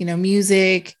industry? You know,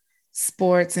 music,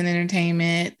 sports, and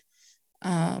entertainment,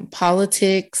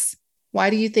 politics. Why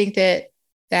do you think that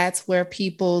that's where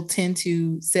people tend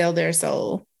to sell their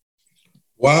soul?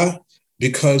 Why?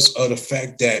 Because of the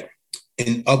fact that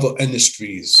in other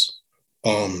industries,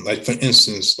 like for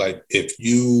instance, like if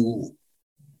you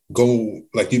go,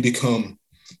 like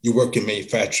you work in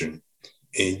manufacturing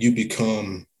and you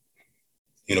become,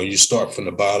 you start from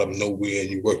the bottom, nowhere,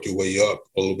 and you work your way up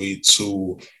all the way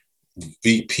to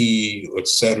VP,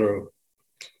 etc.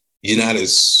 You're not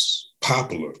as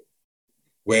popular.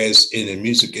 Whereas in the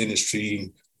music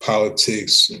industry,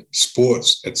 politics,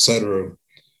 sports, etc.,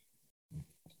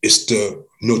 it's the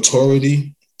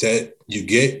notoriety that you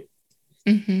get.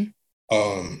 Mm-hmm.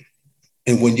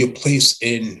 And when you're placed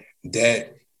in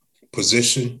that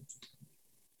position,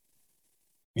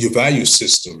 your value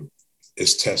system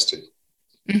is tested.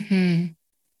 Mm-hmm.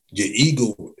 Your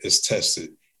ego is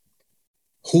tested.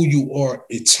 Who you are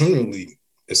eternally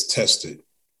is tested.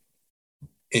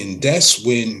 And that's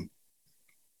when,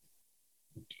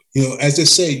 as they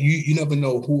say, you never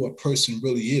know who a person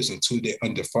really is until they're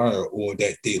under fire or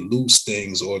that they lose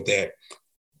things or that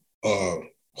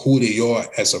who they are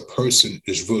as a person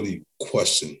is really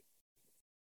questioned.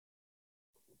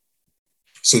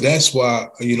 So that's why,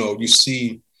 you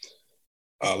see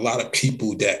a lot of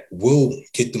people that will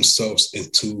get themselves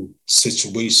into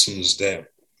situations that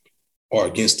are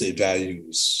against their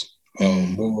values,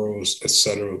 morals,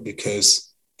 etc.,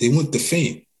 because they want the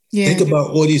fame. Yeah. Think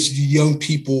about all these young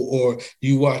people, or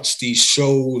you watch these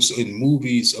shows and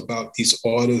movies about these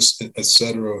artists,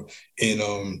 etc.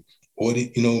 And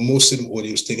most of them, or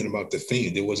they was thinking about the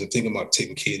fame. They wasn't thinking about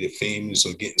taking care of their families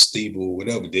or getting stable or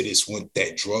whatever. They just want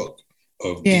that drug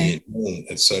of being known,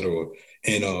 etc.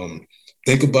 And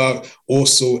think about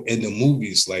also in the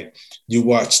movies, like you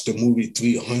watch the movie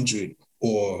 300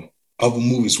 or other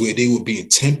movies where they were being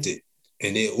tempted.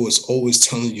 And they was always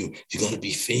telling you, you're going to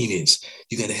be famous.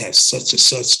 You're going to have such and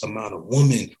such amount of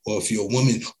women. Or if you're a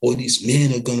woman, all these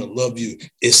men are going to love you.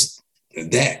 It's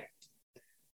that.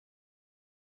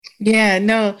 Yeah,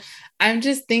 no, I'm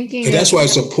just thinking And of, that's why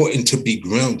it's important to be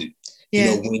grounded.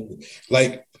 yeah. When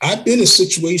like I've been in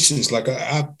situations like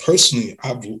I personally,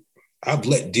 I've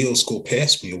let deals go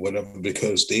past me or whatever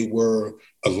because they were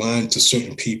aligned to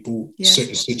certain people,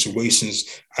 certain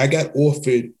situations. I got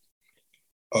offered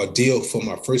a deal for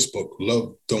my first book,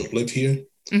 Love Don't Live Here.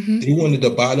 Mm-hmm. They wanted to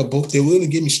buy the book. They were going to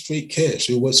give me straight cash.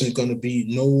 It wasn't going to be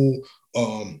no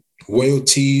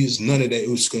royalties, none of that. It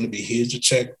was going to be, here's a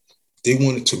check. They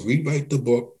wanted to rewrite the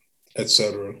book,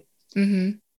 etc.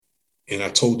 Mm-hmm. And I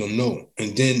told them no.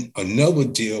 And then another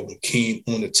deal came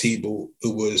on the table.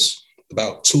 It was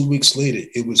about 2 weeks later.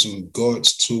 It was in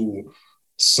regards to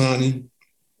signing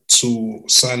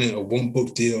a one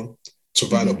book deal to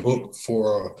write a book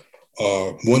for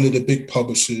one of the big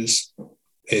publishers.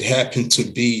 It happened to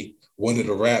be one of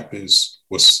the rappers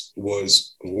was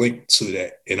linked to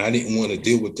that, and I didn't want to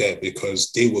deal with that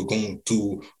because they were going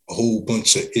through a whole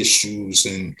bunch of issues,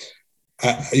 and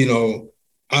I'm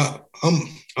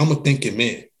a thinking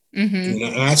man. Mm-hmm.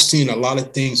 And I've seen a lot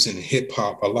of things in hip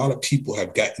hop. A lot of people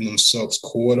have gotten themselves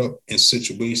caught up in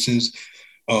situations.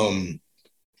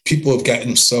 People have gotten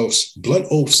themselves, blood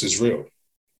oaths is real.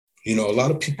 A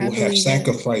lot of people have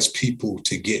sacrificed people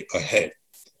to get ahead.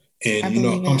 And,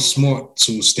 I'm smart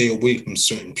to stay away from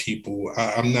certain people.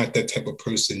 I'm not that type of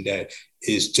person that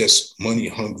is just money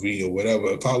hungry or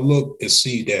whatever. If I look and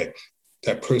see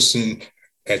that person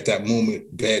at that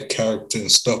moment, bad character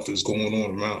and stuff is going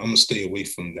on around, I'm going to stay away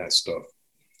from that stuff.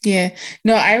 Yeah.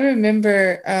 No, I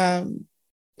remember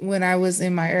when I was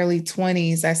in my early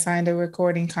 20s, I signed a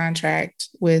recording contract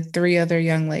with 3 other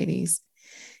young ladies.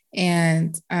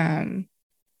 And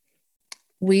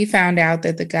we found out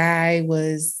that the guy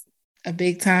was a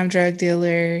big time drug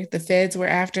dealer. The feds were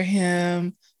after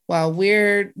him while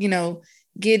we're,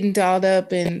 getting dolled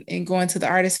up and going to the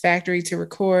artist factory to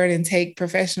record and take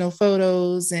professional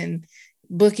photos and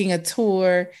booking a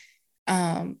tour.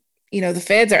 The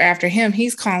feds are after him.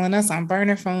 He's calling us on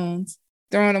burner phones,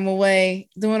 throwing them away,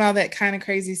 doing all that kind of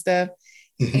crazy stuff.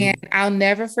 Mm-hmm. And I'll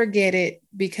never forget it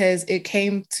because it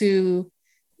came to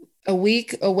a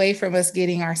week away from us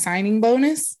getting our signing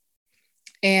bonus.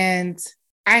 And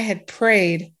I had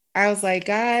prayed. I was like,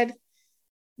 God,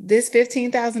 this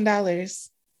 $15,000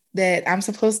 that I'm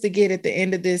supposed to get at the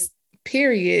end of this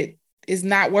period is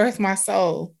not worth my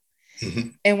soul.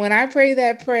 And when I prayed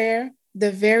that prayer,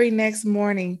 the very next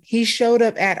morning, he showed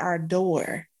up at our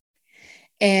door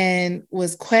and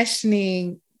was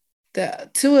questioning the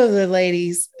two of the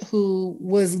ladies who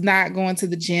was not going to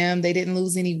the gym. They didn't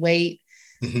lose any weight.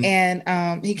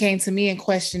 And he came to me and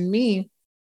questioned me.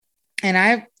 And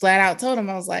I flat out told him,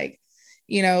 I was like,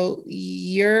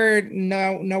 you're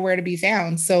nowhere to be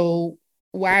found. So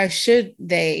why should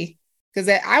they? Because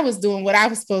I was doing what I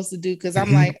was supposed to do. Because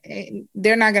I'm like,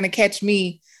 they're not going to catch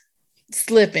me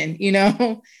slipping,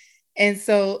 And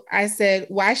so I said,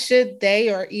 why should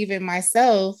they or even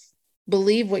myself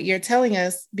believe what you're telling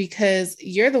us? Because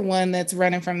you're the one that's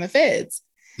running from the feds.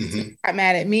 So got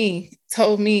mad at me,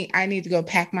 told me I need to go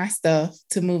pack my stuff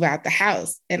to move out the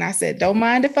house. And I said, don't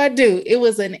mind if I do. It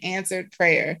was an answered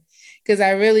prayer, because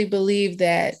I really believe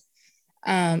that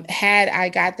had I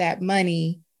got that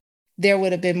money, there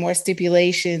would have been more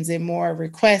stipulations and more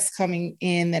requests coming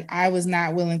in that I was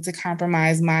not willing to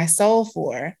compromise my soul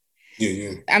for.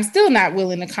 Yeah. I'm still not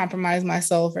willing to compromise my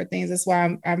soul for things. That's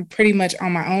why I'm pretty much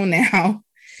on my own now.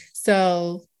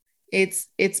 So it's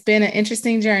been an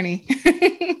interesting journey.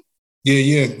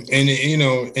 Yeah. And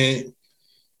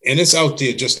and it's out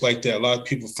there just like that. A lot of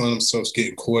people find themselves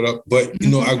getting caught up. But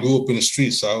I grew up in the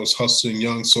streets. So I was hustling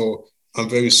young. So I'm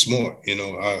very smart.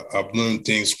 I've learned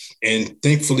things. And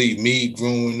thankfully, me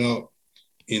growing up,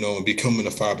 and becoming a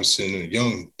 5%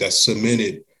 young, that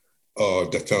cemented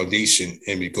the foundation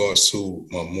in regards to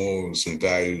my morals and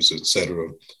values, etc.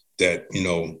 That,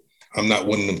 I'm not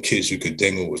one of them kids you could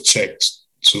dangle with checks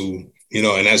to,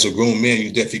 and as a grown man,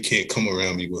 you definitely can't come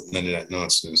around me with none of that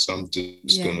nonsense. I'm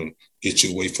just going to get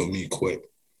you away from me quick.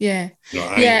 Yeah.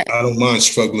 I don't mind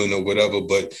struggling or whatever,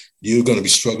 but you're going to be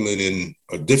struggling in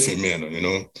a different manner,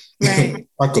 Right.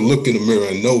 I could look in the mirror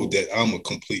and know that I'm a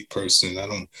complete person. I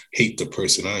don't hate the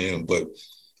person I am, but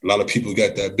a lot of people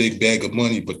got that big bag of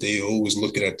money, but they always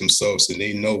looking at themselves and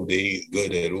they know they ain't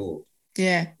good at all.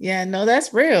 Yeah. No,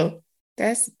 that's real.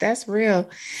 That's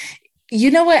real. You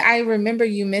know what? I remember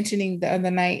you mentioning the other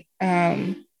night,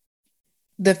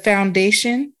 the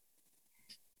foundation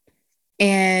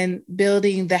and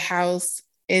building the house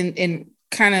and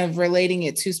kind of relating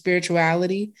it to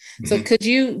spirituality. So could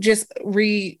you just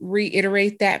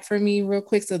reiterate that for me real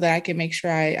quick so that I can make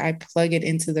sure I plug it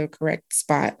into the correct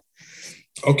spot?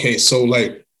 Okay. So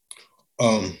let's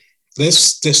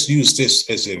use this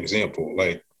as an example.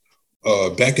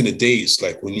 Back in the days,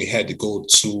 like when you had to go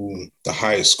to the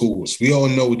higher schools, we all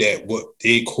know that what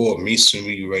they call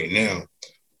masonry right now,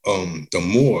 the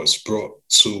Moors brought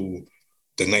to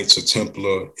the Knights of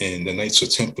Templar, and the Knights of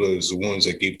Templar is the ones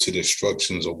that gave to the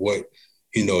instructions of what,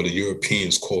 the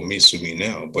Europeans call masonry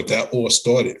now. But that all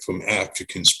started from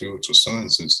African spiritual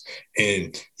sciences.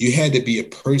 And you had to be a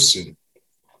person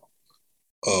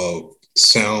of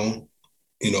sound,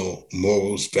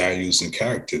 morals, values, and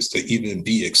characters to even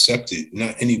be accepted.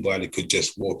 Not anybody could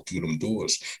just walk through them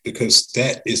doors, because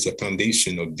that is the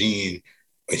foundation of being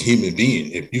a human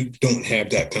being. If you don't have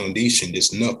that foundation,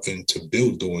 there's nothing to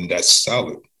build on that's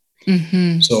solid.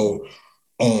 So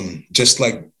just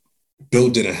like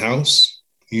building a house,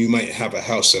 you might have a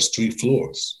house that's 3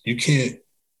 floors. You can't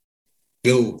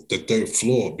build the 3rd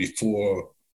floor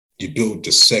before you build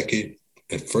the 2nd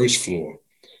and 1st floor,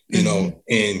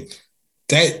 and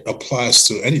that applies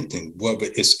to anything, whether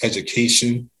it's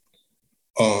education,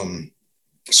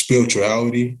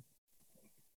 spirituality,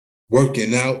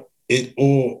 working out. It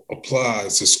all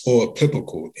applies. It's all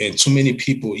applicable. And too many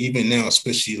people, even now,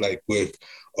 especially like with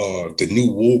the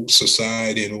new woke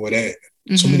society and all that,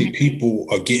 so many people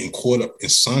are getting caught up in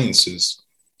sciences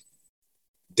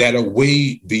that are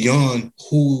way beyond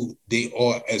who they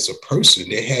are as a person.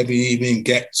 They haven't even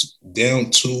got down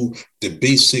to the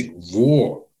basic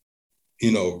raw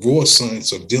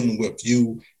science of dealing with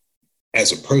you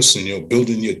as a person,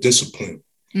 building your discipline,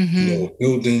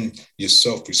 building your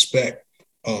self-respect,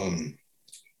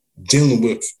 dealing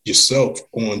with yourself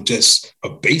on just a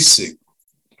basic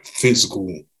physical,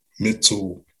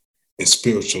 mental, and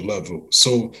spiritual level.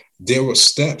 So there are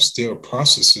steps, there are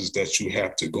processes that you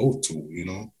have to go through,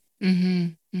 No,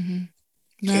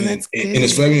 that's good. And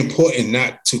it's very important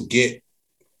not to get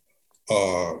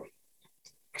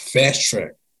fast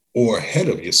track or ahead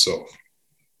of yourself,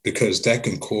 because that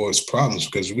can cause problems.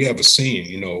 Because we have a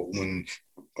saying, when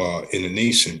in the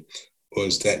nation,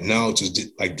 was that knowledge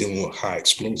is like dealing with high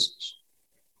explosives.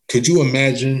 Could you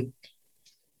imagine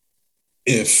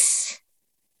if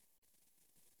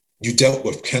you dealt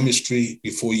with chemistry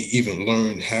before you even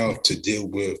learned how to deal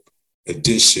with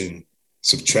addition,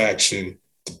 subtraction,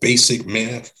 the basic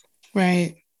math?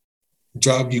 Right.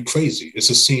 drive you crazy. It's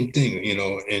the same thing,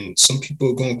 and some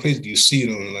people are going crazy. You see it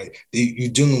on you're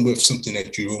dealing with something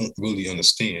that you don't really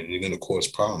understand. You're going to cause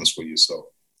problems for yourself.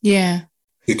 Yeah.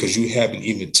 Because you haven't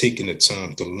even taken the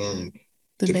time to learn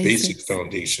the basic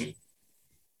foundation.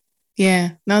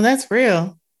 Yeah. No, that's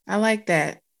real. I like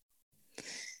that.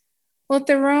 Well,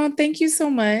 Therone, thank you so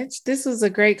much. This was a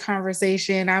great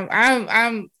conversation.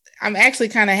 I'm actually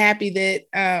kind of happy that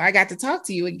I got to talk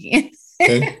to you again.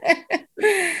 Okay.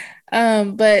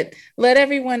 But let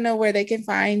everyone know where they can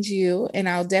find you, and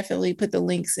I'll definitely put the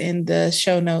links in the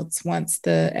show notes once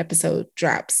the episode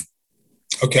drops.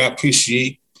 Okay, I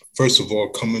appreciate, first of all,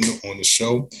 coming on the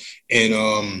show.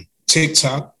 And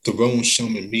TikTok, Therone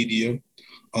Shellman Media.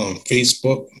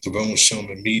 Facebook, Therone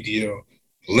Shellman Media.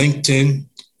 LinkedIn,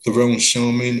 Therone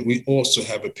Shellman. We also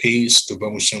have a page,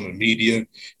 Therone Shellman Media.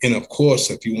 And of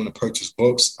course, if you want to purchase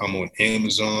books, I'm on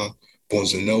Amazon,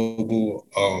 Barnes & Noble,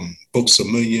 Books A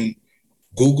Million,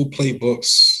 Google Play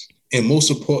Books, and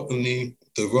most importantly,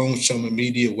 the Therone Shellman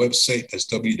Media website is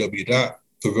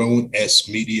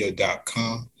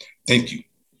www.theronesmedia.com. Thank you.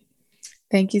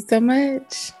 Thank you so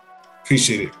much.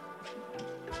 Appreciate it.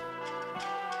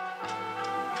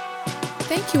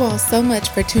 Thank you all so much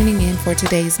for tuning in for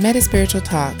today's MetaSpiritual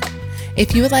Talk.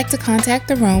 If you would like to contact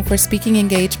Therone for speaking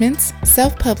engagements,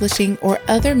 self-publishing, or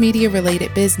other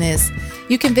media-related business,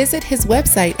 you can visit his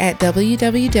website at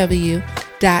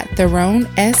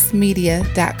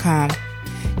www.theronesmedia.com.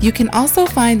 You can also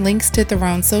find links to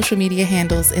Therone's social media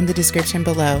handles in the description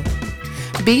below.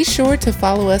 Be sure to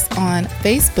follow us on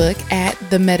Facebook at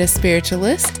The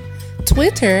MetaSpiritualist,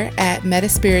 Twitter at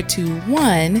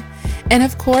MetaSpirit21, and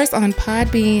of course on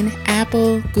Podbean,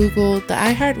 Apple, Google, the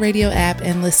iHeartRadio app,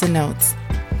 and Listen Notes.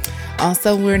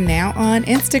 Also, we're now on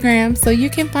Instagram, so you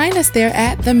can find us there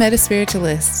at The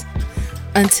MetaSpiritualist.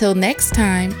 Until next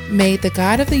time, may the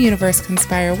God of the universe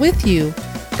conspire with you,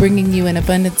 bringing you an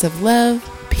abundance of love,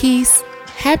 peace,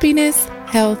 happiness,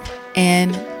 health,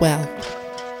 and wealth.